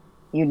some.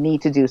 You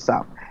need to do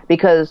some.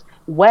 Because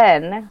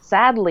when,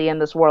 sadly, in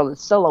this world,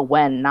 it's still a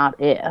when, not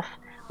if,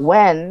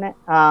 when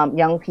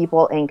young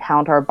people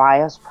encounter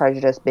bias,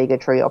 prejudice,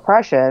 bigotry,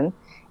 oppression,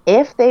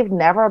 if they've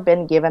never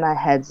been given a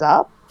heads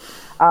up,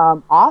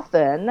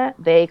 often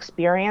they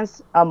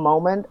experience a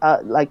moment,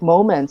 like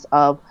moments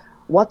of,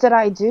 what did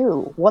I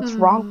do? What's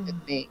wrong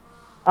with me?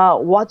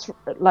 What's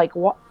like,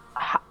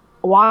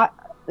 why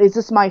is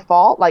this my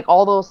fault? Like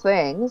all those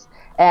things.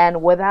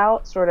 And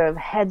without sort of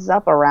heads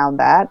up around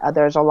that,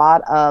 there's a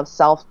lot of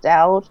self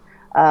doubt,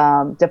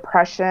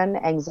 depression,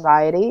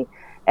 anxiety,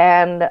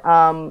 and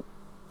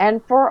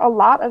and for a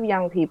lot of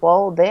young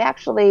people, they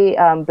actually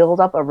build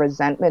up a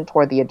resentment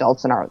toward the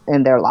adults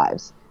in their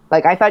lives.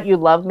 Like, I thought you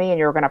loved me and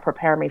you were going to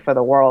prepare me for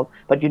the world,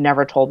 but you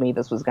never told me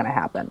this was going to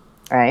happen,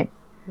 right?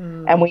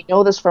 And we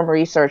know this from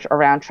research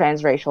around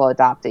transracial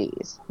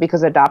adoptees,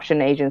 because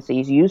adoption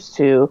agencies used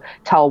to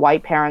tell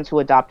white parents who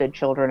adopted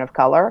children of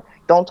color,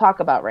 don't talk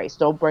about race,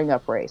 don't bring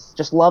up race,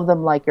 just love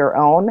them like your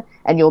own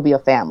and you'll be a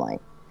family.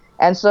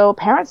 And so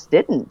parents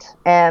didn't.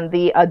 And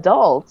the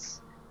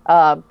adults,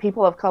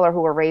 people of color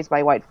who were raised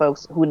by white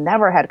folks who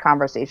never had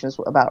conversations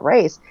about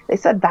race, they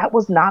said that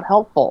was not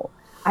helpful.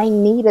 I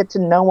needed to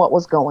know what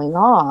was going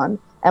on.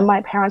 And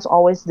my parents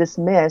always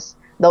dismissed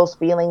those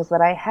feelings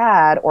that I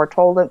had or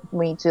told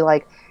me to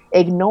like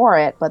ignore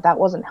it, but that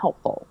wasn't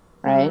helpful,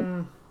 right?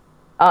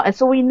 And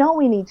so we know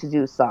we need to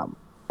do some.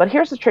 But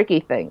here's the tricky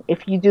thing.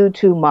 If you do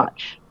too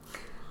much,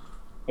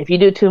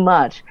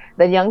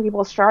 then young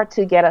people start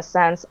to get a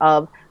sense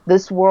of,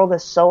 this world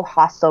is so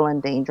hostile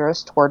and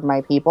dangerous toward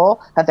my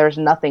people that there's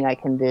nothing I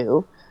can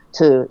do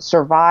to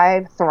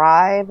survive,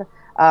 thrive,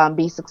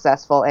 be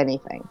successful,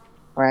 anything,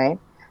 right?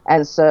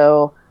 And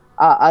so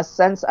a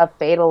sense of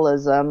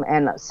fatalism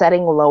and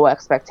setting low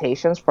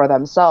expectations for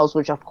themselves,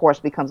 which of course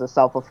becomes a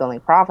self-fulfilling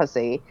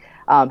prophecy,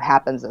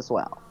 happens as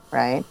well,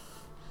 right?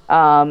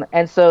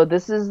 And so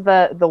this is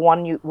the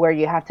one where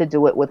you have to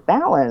do it with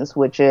balance,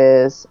 which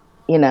is,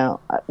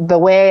 the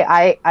way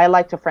I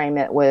like to frame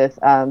it with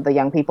the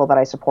young people that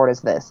I support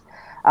is this.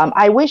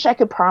 I wish I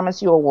could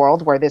promise you a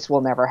world where this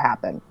will never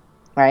happen,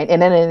 right?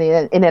 And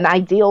then in an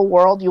ideal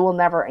world, you will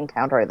never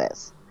encounter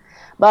this.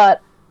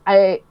 But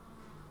I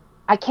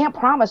can't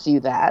promise you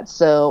that.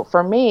 So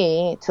for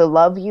me to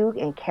love you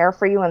and care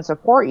for you and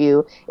support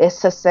you is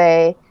to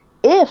say,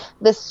 if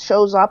this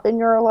shows up in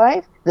your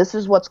life, this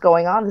is what's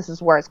going on, this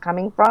is where it's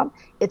coming from.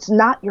 It's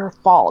not your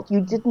fault.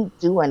 You didn't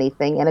do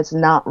anything and it's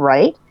not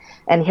right.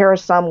 And here are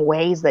some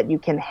ways that you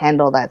can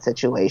handle that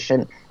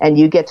situation. And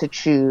you get to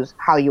choose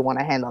how you want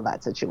to handle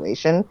that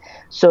situation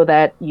so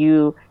that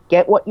you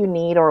get what you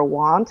need or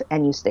want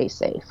and you stay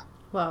safe.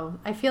 Well,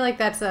 I feel like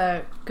that's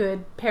a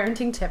good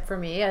parenting tip for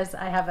me, as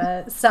I have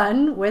a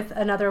son with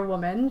another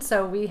woman.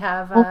 So we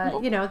have,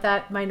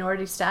 that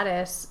minority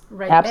status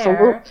right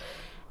Absolutely. there.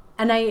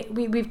 And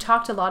we've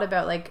talked a lot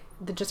about like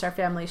just our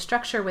family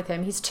structure with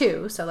him. He's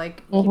 2, so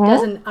like he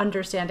doesn't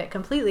understand it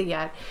completely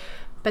yet.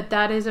 But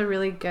that is a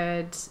really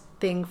good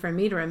thing for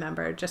me to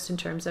remember, just in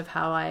terms of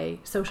how I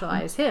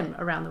socialize him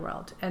around the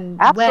world. And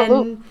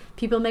when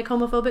people make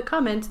homophobic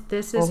comments,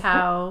 this is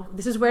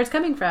where it's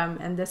coming from,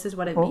 and this is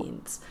what it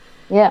means.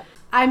 Yeah.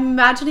 I'm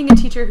imagining a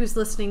teacher who's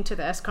listening to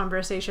this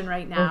conversation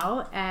right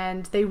now,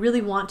 and they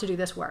really want to do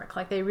this work.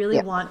 Like they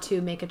really want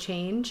to make a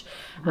change.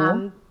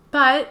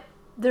 But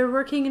they're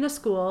working in a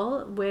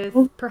school with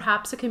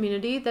perhaps a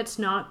community that's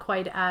not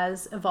quite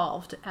as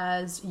evolved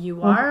as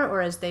you are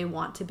or as they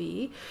want to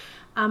be.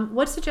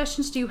 What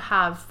suggestions do you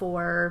have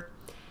for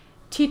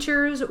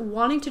teachers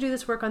wanting to do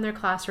this work on their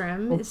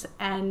classrooms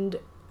and,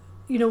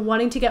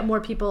 wanting to get more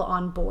people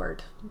on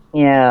board?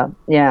 Yeah.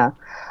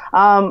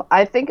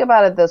 I think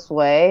about it this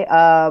way.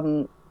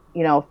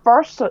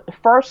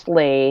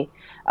 Firstly,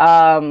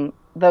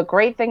 the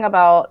great thing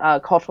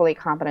about culturally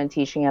competent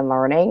teaching and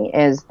learning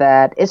is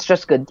that it's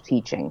just good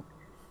teaching.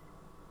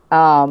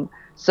 So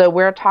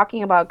we're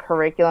talking about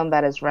curriculum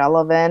that is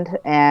relevant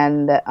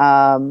and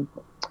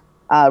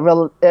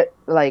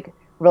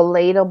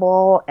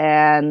relatable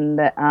and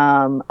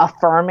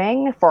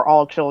affirming for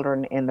all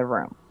children in the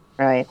room,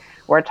 right?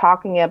 We're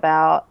talking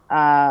about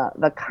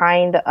the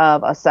kind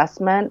of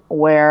assessment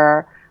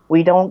where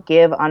we don't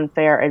give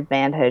unfair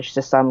advantage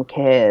to some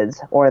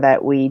kids, or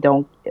that we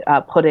don't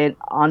put in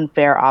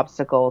unfair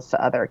obstacles to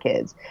other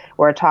kids.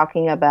 We're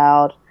talking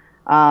about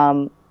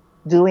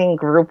doing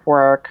group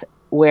work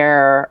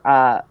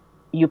where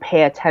you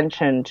pay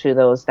attention to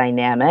those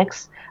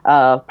dynamics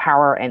of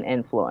power and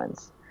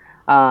influence.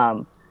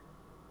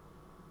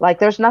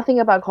 There's nothing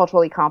about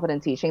culturally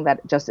competent teaching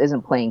that just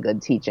isn't plain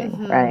good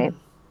teaching, right?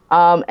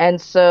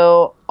 And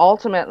so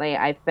ultimately,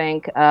 I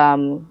think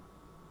part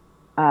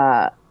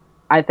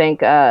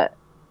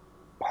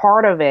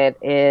of it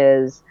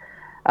is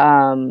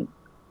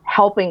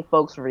helping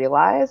folks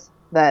realize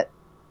that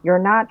you're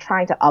not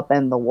trying to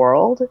upend the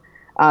world.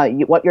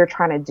 What you're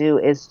trying to do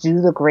is do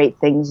the great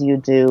things you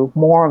do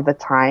more of the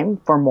time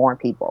for more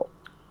people,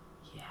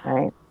 Yeah.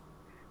 right?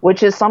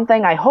 Which is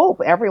something I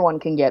hope everyone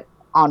can get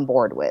on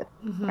board with,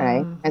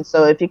 right? And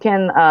so if you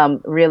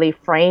can really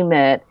frame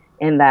it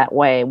in that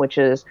way, which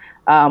is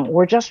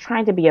we're just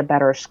trying to be a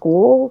better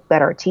school,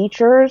 better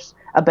teachers,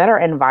 a better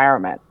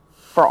environment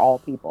for all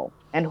people.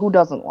 And who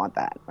doesn't want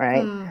that,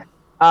 right?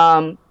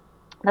 Um,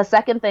 the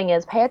second thing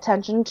is pay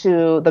attention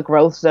to the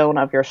growth zone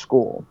of your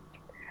school.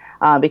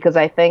 Because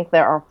I think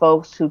there are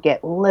folks who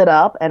get lit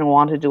up and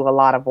want to do a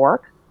lot of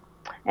work,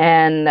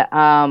 and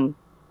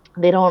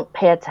they don't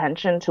pay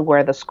attention to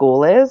where the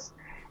school is,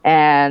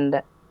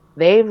 and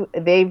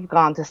they've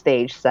gone to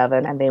stage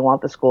 7 and they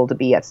want the school to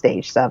be at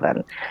stage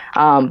 7.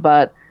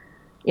 But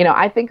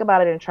I think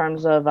about it in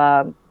terms of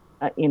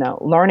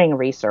learning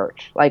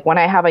research. Like when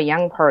I have a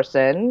young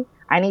person,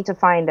 I need to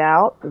find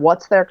out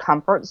what's their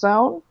comfort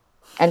zone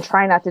and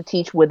try not to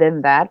teach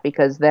within that,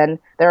 because then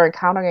they're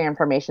encountering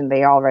information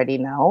they already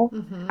know.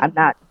 I'm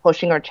not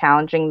pushing or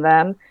challenging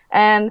them.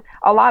 And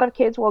a lot of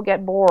kids will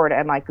get bored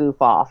and like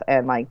goof off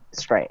and like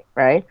stray,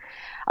 right?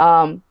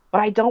 But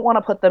I don't want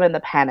to put them in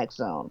the panic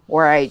zone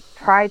where I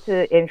try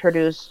to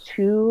introduce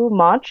too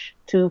much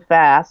too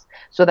fast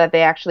so that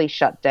they actually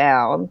shut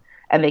down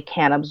and they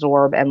can't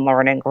absorb and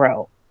learn and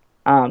grow.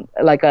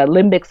 Like a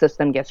limbic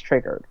system gets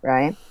triggered,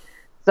 right?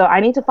 So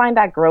I need to find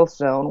that growth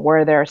zone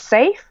where they're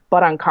safe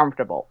but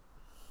uncomfortable.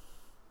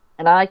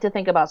 And I like to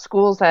think about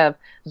schools have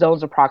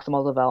zones of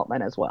proximal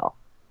development as well,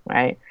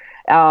 right?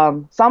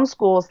 Some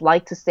schools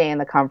like to stay in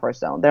the comfort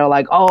zone. They're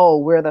like, oh,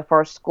 we're the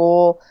first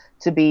school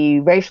to be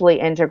racially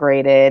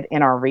integrated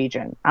in our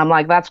region. I'm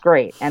like, that's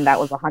great. And that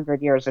was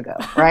 100 years ago,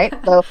 right?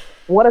 So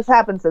what has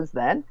happened since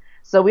then?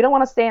 So we don't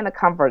want to stay in the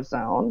comfort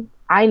zone.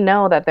 I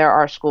know that there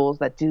are schools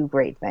that do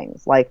great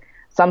things. Like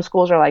some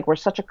schools are like, we're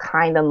such a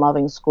kind and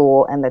loving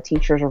school, and the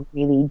teachers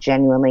really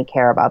genuinely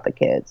care about the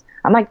kids.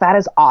 I'm like, that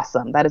is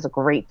awesome. That is a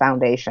great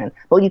foundation.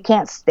 But you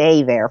can't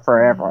stay there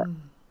forever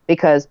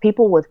because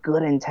people with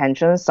good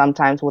intentions,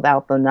 sometimes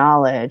without the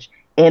knowledge,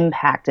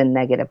 impact in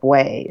negative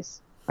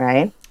ways,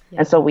 right? Yeah.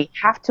 And so we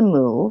have to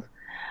move.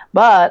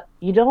 But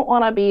you don't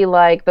want to be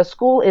like the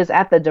school is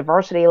at the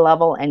diversity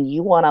level and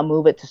you want to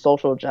move it to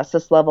social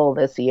justice level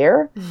this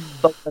year,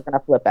 but they're going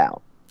to flip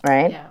out,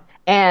 right? Yeah.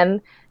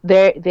 And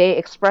they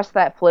express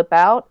that flip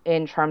out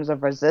in terms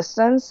of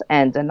resistance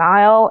and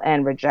denial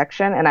and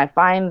rejection. And I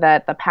find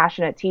that the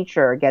passionate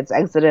teacher gets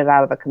exited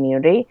out of the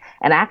community,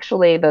 and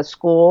actually the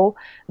school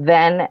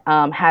then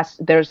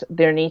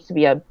there needs to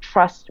be a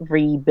trust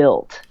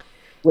rebuilt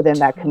within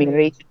that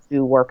community to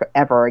do work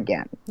ever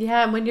again.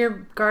 Yeah, and when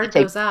your guard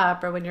goes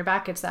up or when your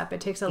back gets up,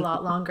 it takes a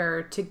lot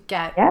longer to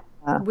get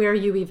where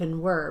you even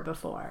were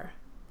before.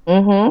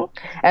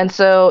 And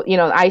so,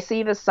 I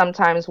see this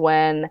sometimes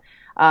when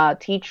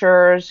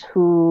teachers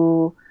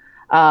who,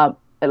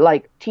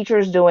 like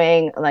teachers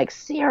doing like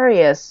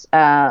serious,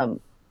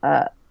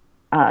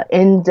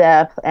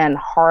 in-depth and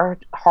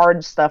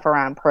hard stuff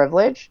around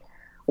privilege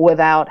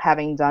without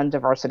having done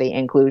diversity,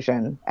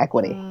 inclusion,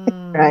 equity,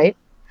 right?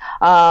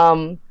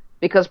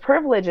 Because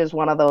privilege is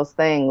one of those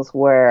things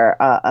where,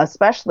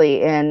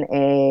 especially in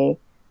a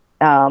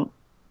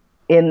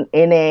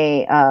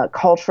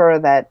culture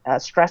that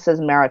stresses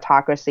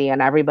meritocracy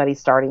and everybody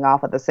starting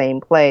off at the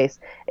same place,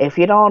 if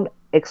you don't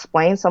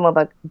explain some of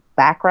the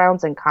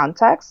backgrounds and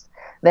context,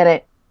 then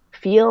it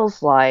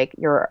feels like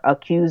you're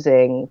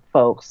accusing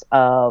folks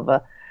of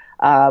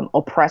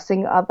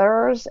oppressing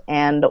others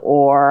and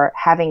or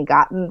having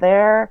gotten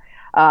there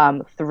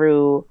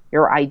through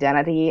your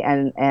identity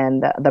and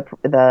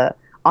the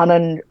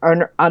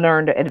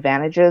unearned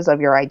advantages of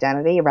your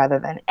identity rather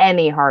than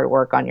any hard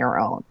work on your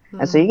own.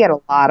 And so you get a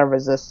lot of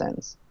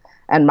resistance.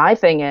 And my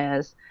thing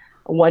is,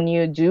 when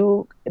you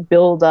do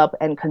build up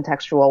and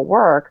contextual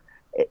work,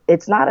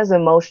 it's not as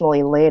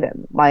emotionally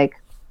laden. Like,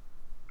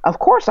 of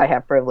course I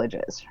have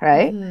privileges,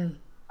 right?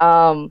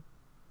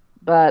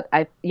 But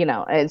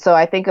and so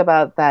I think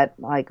about that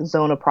like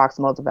zone of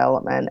proximal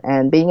development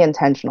and being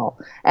intentional.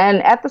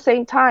 And at the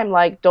same time,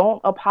 like,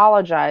 don't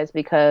apologize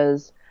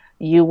because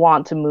you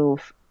want to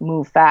move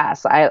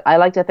fast. I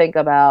like to think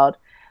about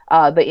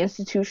the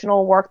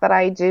institutional work that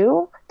I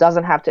do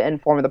doesn't have to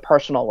inform the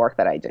personal work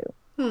that I do.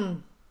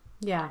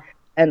 Yeah.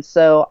 And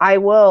so I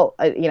will,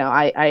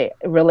 I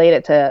relate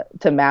it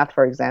to math,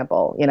 for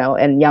example,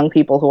 and young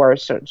people who are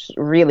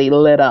really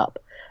lit up,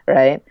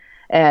 right?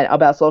 And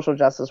about social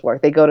justice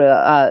work. They go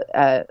to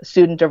a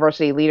student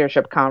diversity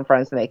leadership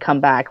conference and they come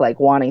back like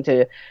wanting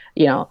to,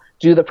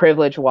 do the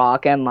privilege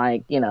walk and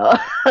like,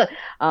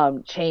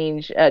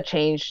 change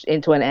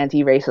into an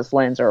anti-racist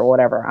lens or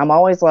whatever. I'm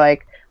always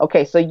like,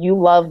 okay, so you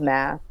love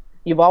math.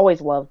 You've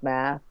always loved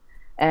math.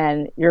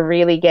 And you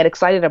really get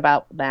excited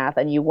about math.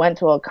 And you went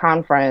to a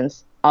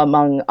conference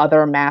among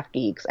other math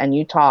geeks and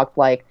you talked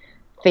like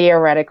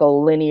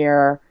theoretical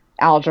linear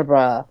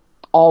algebra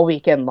all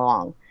weekend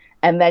long.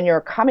 And then you're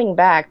coming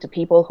back to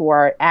people who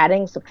are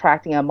adding,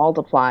 subtracting, and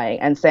multiplying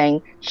and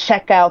saying,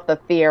 check out the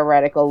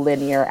theoretical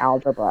linear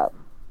algebra.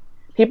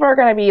 People are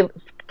going to be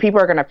people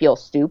are going to feel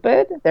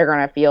stupid. They're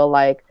going to feel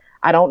like,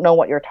 I don't know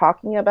what you're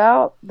talking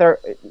about.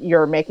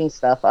 You're making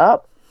stuff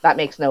up. That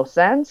makes no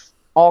sense.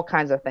 All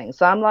kinds of things.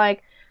 So I'm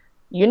like,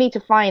 you need to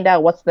find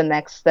out what's the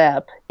next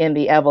step in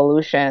the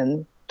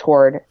evolution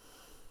toward,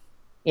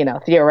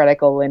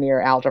 theoretical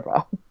linear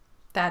algebra.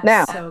 That's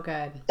Now, so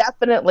good.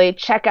 definitely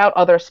check out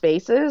other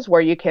spaces where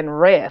you can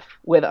riff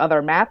with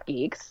other math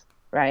geeks,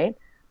 right?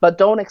 But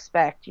don't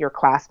expect your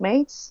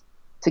classmates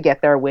to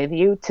get there with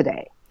you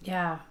today.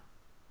 Yeah.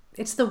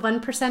 It's the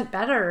 1%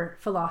 better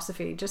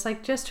philosophy.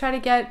 Just try to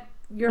get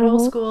your whole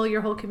school,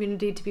 your whole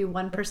community to be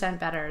 1%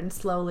 better, and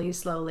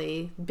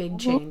slowly, big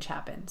change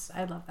happens.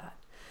 I love that.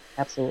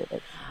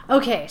 Absolutely.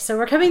 Okay, so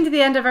we're coming to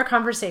the end of our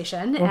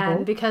conversation,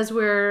 and because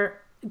we're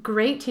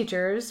great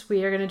teachers,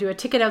 we are going to do a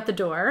ticket out the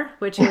door,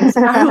 which is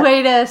our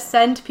way to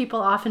send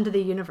people off into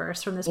the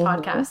universe from this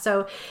podcast.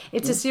 So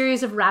it's a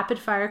series of rapid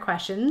fire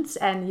questions,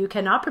 and you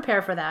cannot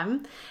prepare for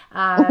them,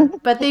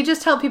 but they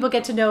just help people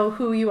get to know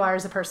who you are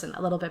as a person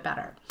a little bit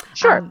better.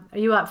 Sure. Are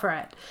you up for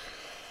it?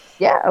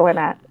 Yeah, why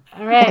not?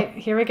 All right,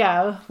 here we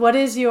go. What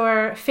is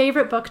your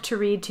favorite book to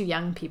read to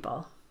young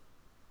people?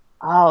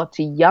 Oh,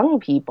 to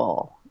young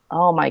people.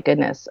 Oh my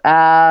goodness.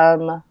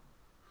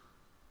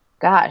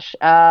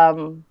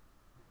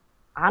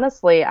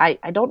 Honestly, I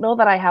don't know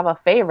that I have a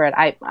favorite.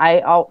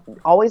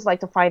 Always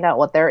like to find out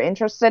what they're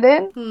interested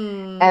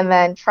in and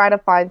then try to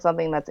find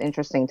something that's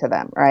interesting to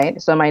them,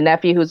 right? So my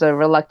nephew, who's a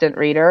reluctant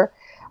reader,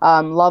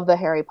 loved the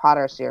Harry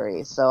Potter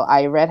series. So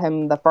I read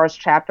him the first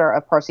chapter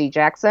of Percy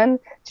Jackson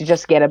to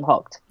just get him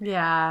hooked.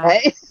 Yeah.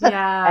 Right?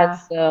 Yeah. And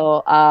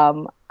so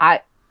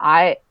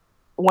I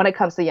when it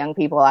comes to young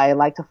people, I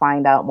like to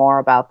find out more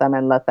about them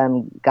and let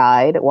them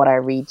guide what I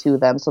read to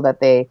them so that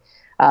they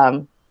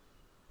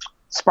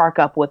spark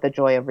up with the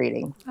joy of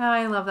reading. Oh,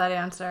 I love that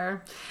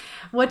answer.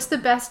 What's the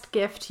best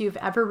gift you've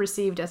ever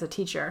received as a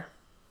teacher?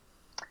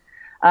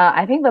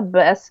 I think the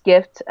best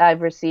gift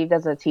I've received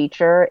as a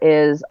teacher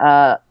is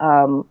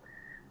the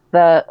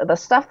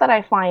stuff that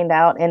I find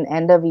out in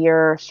end of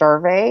year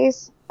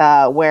surveys,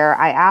 where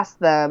I ask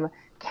them,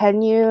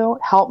 can you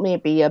help me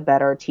be a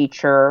better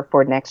teacher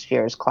for next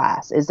year's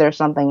class? Is there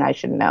something I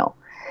should know?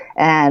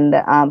 And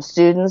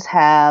students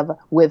have,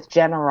 with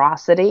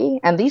generosity,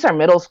 and these are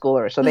middle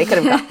schoolers, so they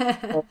could have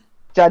gotten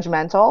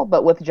judgmental,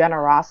 but with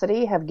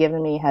generosity have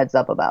given me heads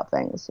up about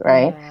things,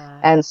 right?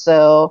 Yeah. And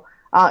so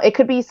it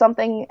could be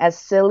something as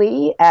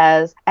silly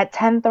as at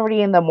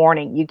 10:30 in the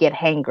morning, you get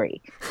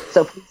hangry,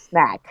 so please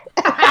snack.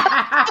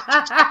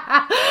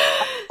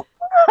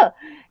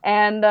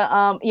 And,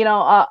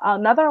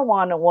 another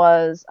one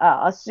was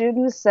a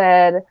student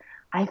said,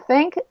 I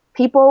think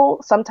people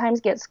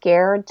sometimes get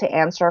scared to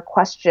answer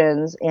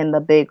questions in the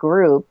big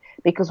group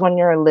because when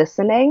you're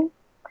listening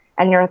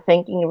and you're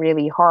thinking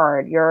really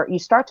hard, you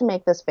start to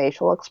make this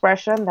facial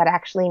expression that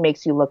actually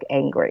makes you look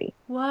angry.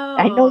 Whoa.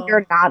 I know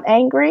you're not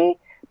angry,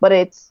 but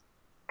it's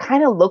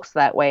kind of looks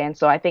that way. And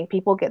so I think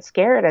people get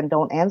scared and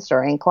don't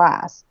answer in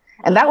class.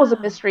 And that was a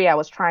mystery I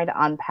was trying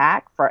to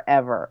unpack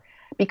forever.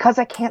 Because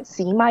I can't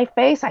see my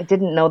face, I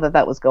didn't know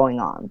that was going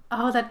on.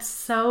 Oh, that's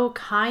so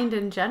kind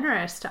and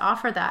generous to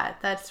offer that.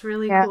 That's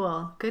really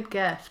cool. Good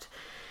gift.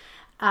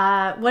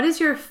 What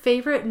is your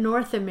favorite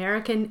North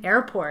American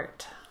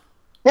airport?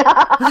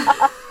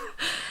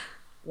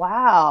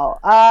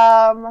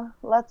 Wow.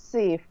 Let's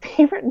see.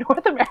 Favorite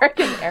North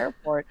American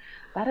airport.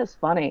 That is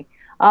funny.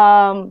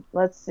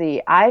 Let's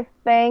see. I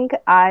think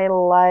I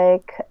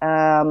like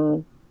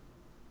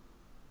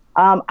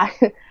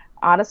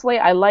honestly,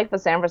 I like the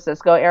San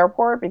Francisco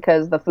airport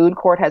because the food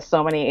court has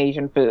so many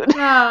Asian food.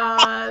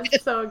 Ah,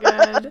 so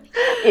good.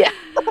 Yeah.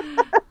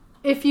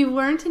 If you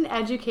weren't an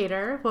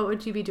educator, what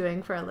would you be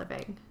doing for a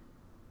living?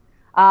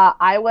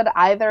 I would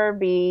either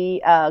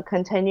be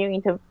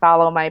continuing to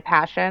follow my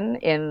passion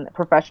in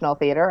professional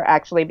theater.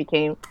 Actually,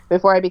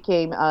 before I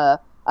became a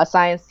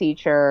science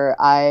teacher,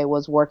 I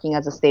was working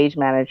as a stage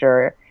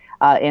manager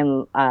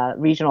in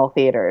regional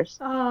theaters.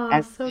 Oh,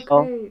 and so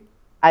great.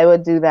 I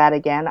would do that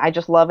again. I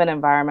just love an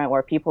environment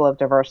where people of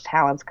diverse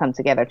talents come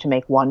together to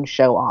make one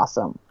show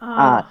awesome.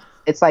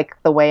 It's like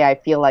the way I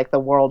feel like the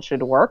world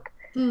should work.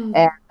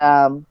 And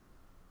I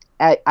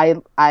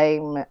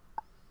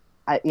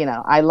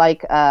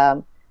like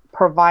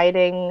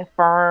providing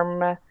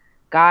firm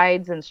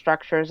guides and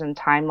structures and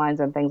timelines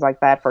and things like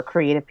that for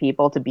creative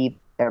people to be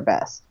their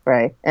best,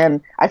 right?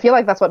 And I feel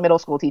like that's what middle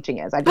school teaching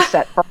is. I just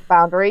set firm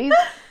boundaries,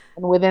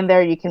 and within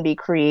there you can be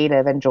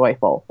creative and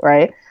joyful,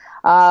 right?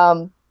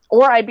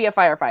 Or I'd be a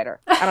firefighter.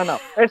 I don't know.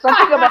 There's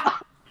something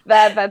about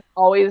that's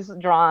always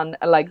drawn,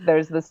 like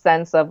there's this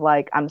sense of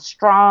like I'm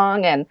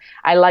strong and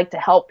I like to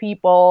help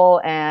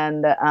people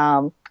and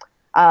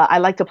I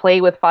like to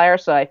play with fire,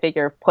 so I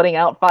figure putting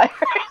out fires,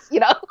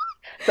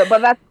 So,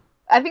 but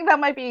I think that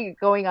might be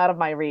going out of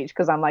my reach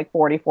because I'm like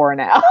 44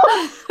 now.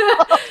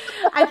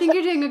 I think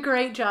you're doing a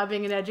great job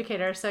being an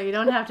educator, so you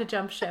don't have to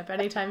jump ship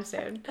anytime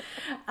soon.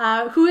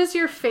 Who is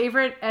your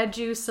favorite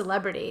edu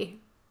celebrity?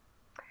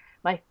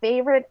 My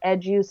favorite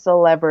edu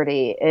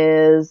celebrity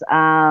is,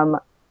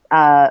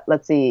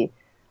 let's see,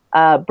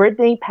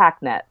 Brittany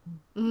Packnett.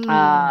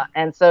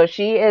 And so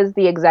she is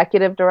the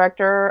executive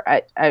director.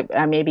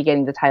 I may be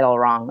getting the title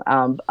wrong,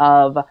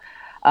 of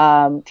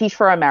Teach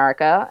for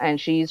America, and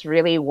she's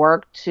really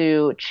worked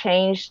to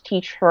change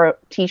Teach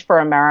for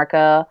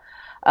America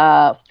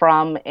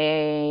from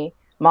a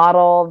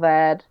model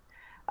that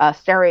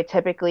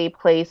stereotypically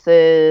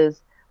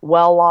places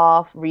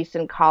well-off,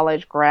 recent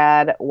college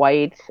grad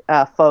white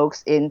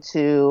folks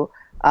into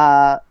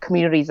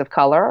communities of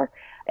color,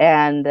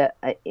 and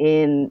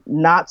in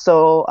not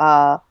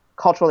so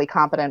culturally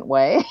competent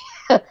way,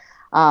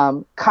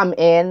 come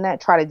in,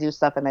 try to do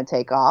stuff, and then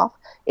take off,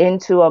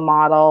 into a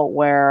model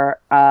where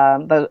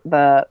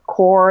the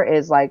core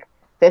is like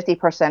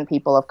 50%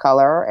 people of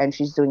color, and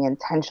she's doing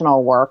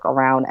intentional work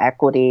around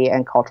equity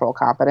and cultural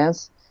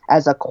competence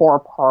as a core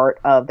part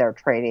of their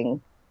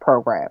training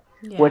program,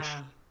 which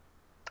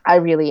I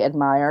really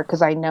admire,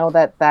 because I know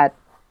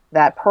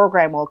that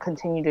program will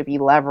continue to be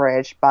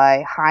leveraged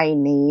by high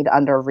need,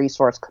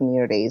 under-resourced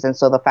communities. And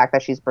so the fact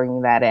that she's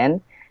bringing that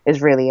in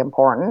is really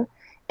important.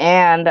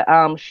 And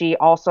she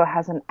also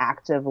has an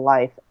active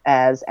life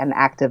as an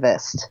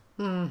activist.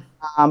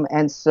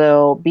 And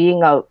so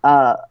being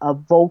a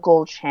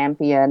vocal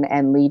champion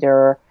and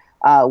leader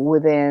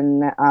within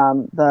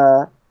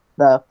the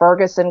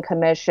Ferguson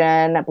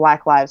Commission,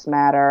 Black Lives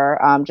Matter,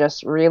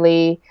 just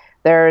really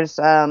there's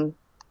a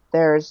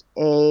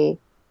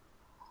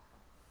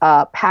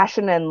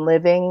passion in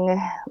living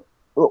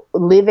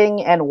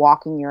and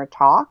walking your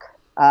talk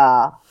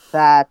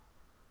that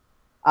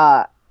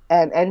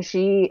and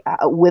she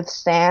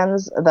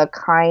withstands the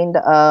kind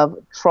of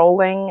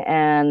trolling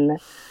and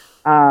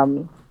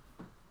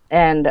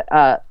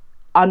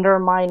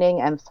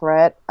undermining and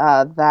threat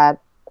that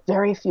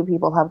very few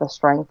people have the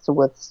strength to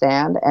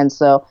withstand. And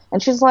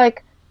she's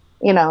like,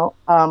 I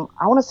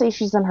want to say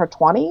she's in her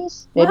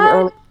 20s, maybe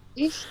early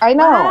 20s. I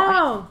know.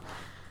 Wow.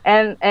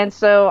 And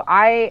so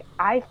I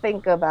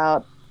think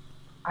about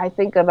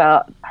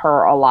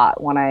her a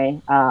lot when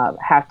I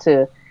have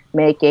to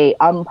make a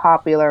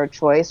unpopular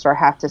choice or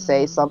have to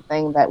say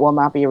something that will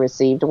not be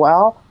received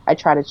well. I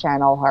try to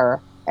channel her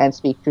and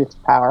speak truth to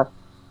power.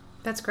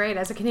 That's great.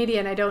 As a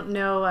Canadian, I don't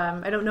know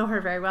her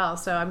very well,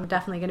 so I'm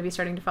definitely going to be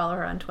starting to follow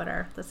her on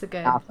Twitter. That's a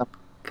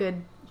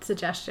good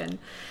suggestion.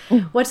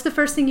 What's the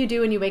first thing you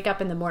do when you wake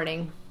up in the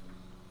morning?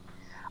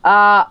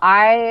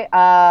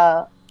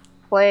 I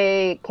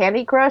play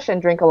Candy Crush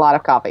and drink a lot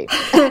of coffee.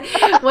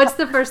 What's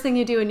the first thing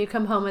you do when you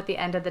come home at the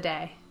end of the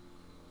day?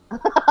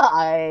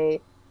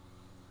 I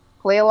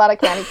play a lot of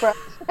Candy Crush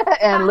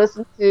and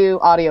listen to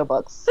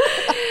audiobooks.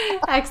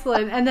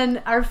 Excellent. And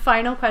then our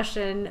final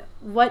question,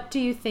 what do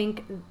you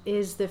think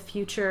is the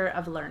future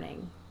of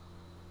learning?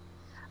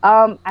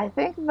 I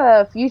think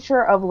the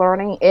future of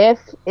learning, if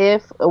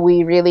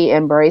we really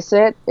embrace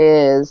it,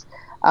 is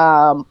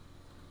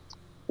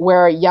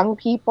where young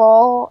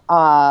people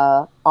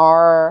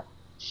are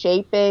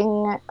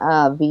shaping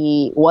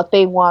what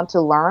they want to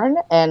learn,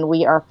 and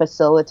we are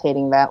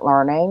facilitating that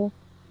learning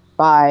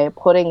by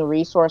putting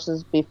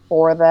resources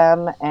before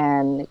them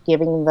and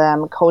giving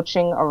them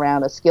coaching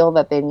around a skill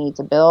that they need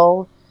to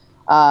build.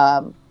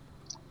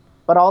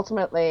 But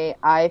ultimately,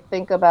 I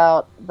think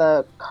about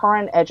the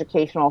current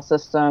educational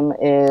system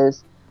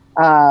is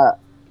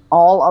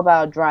all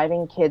about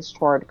driving kids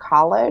toward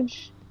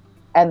college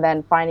and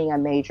then finding a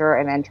major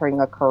and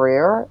entering a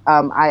career.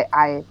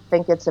 I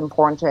think it's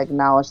important to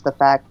acknowledge the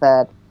fact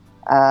that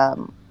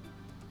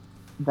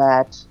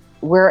that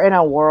we're in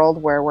a world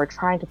where we're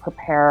trying to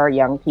prepare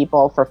young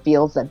people for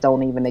fields that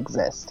don't even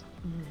exist.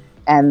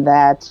 And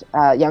that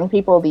young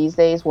people these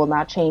days will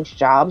not change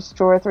jobs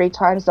 2 or 3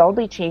 times. They'll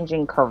be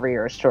changing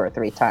careers 2 or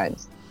 3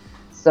 times.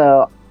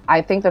 So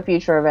I think the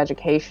future of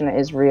education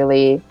is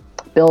really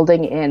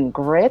building in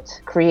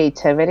grit,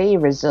 creativity,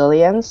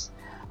 resilience,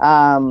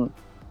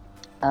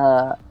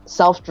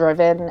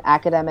 self-driven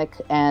academic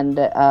and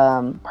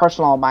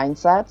personal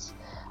mindsets,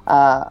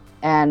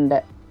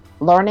 and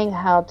learning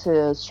how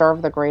to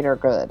serve the greater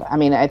good. I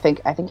mean, I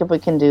think if we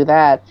can do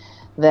that,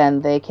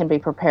 then they can be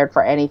prepared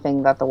for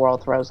anything that the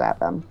world throws at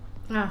them.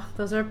 Oh,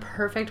 those are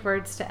perfect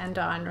words to end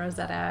on,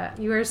 Rosetta.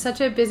 You are such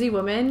a busy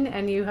woman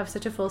and you have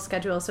such a full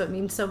schedule, so it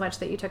means so much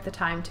that you took the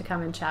time to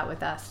come and chat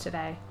with us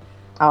today.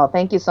 Oh,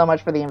 thank you so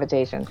much for the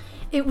invitation.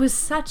 It was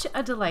such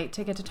a delight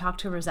to get to talk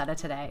to Rosetta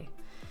today.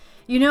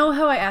 You know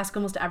how I ask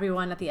almost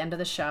everyone at the end of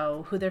the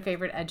show who their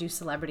favorite edu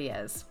celebrity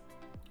is?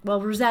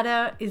 Well,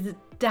 Rosetta is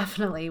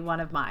definitely one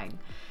of mine.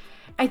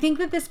 I think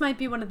that this might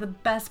be one of the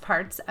best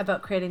parts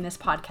about creating this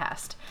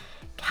podcast.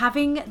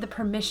 Having the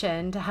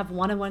permission to have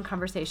one-on-one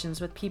conversations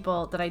with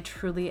people that I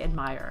truly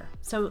admire.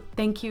 So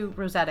thank you,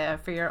 Rosetta,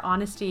 for your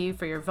honesty,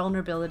 for your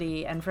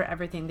vulnerability, and for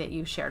everything that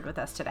you shared with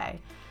us today.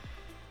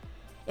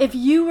 If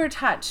you were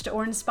touched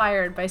or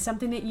inspired by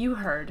something that you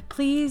heard,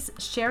 please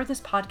share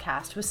this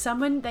podcast with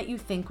someone that you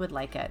think would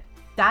like it.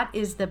 That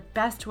is the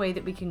best way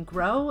that we can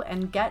grow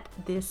and get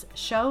this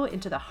show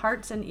into the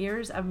hearts and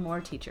ears of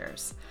more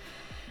teachers.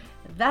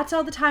 That's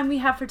all the time we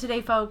have for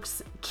today,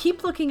 folks.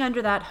 Keep looking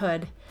under that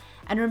hood.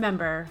 And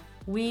remember,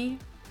 we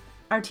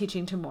are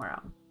teaching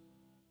tomorrow.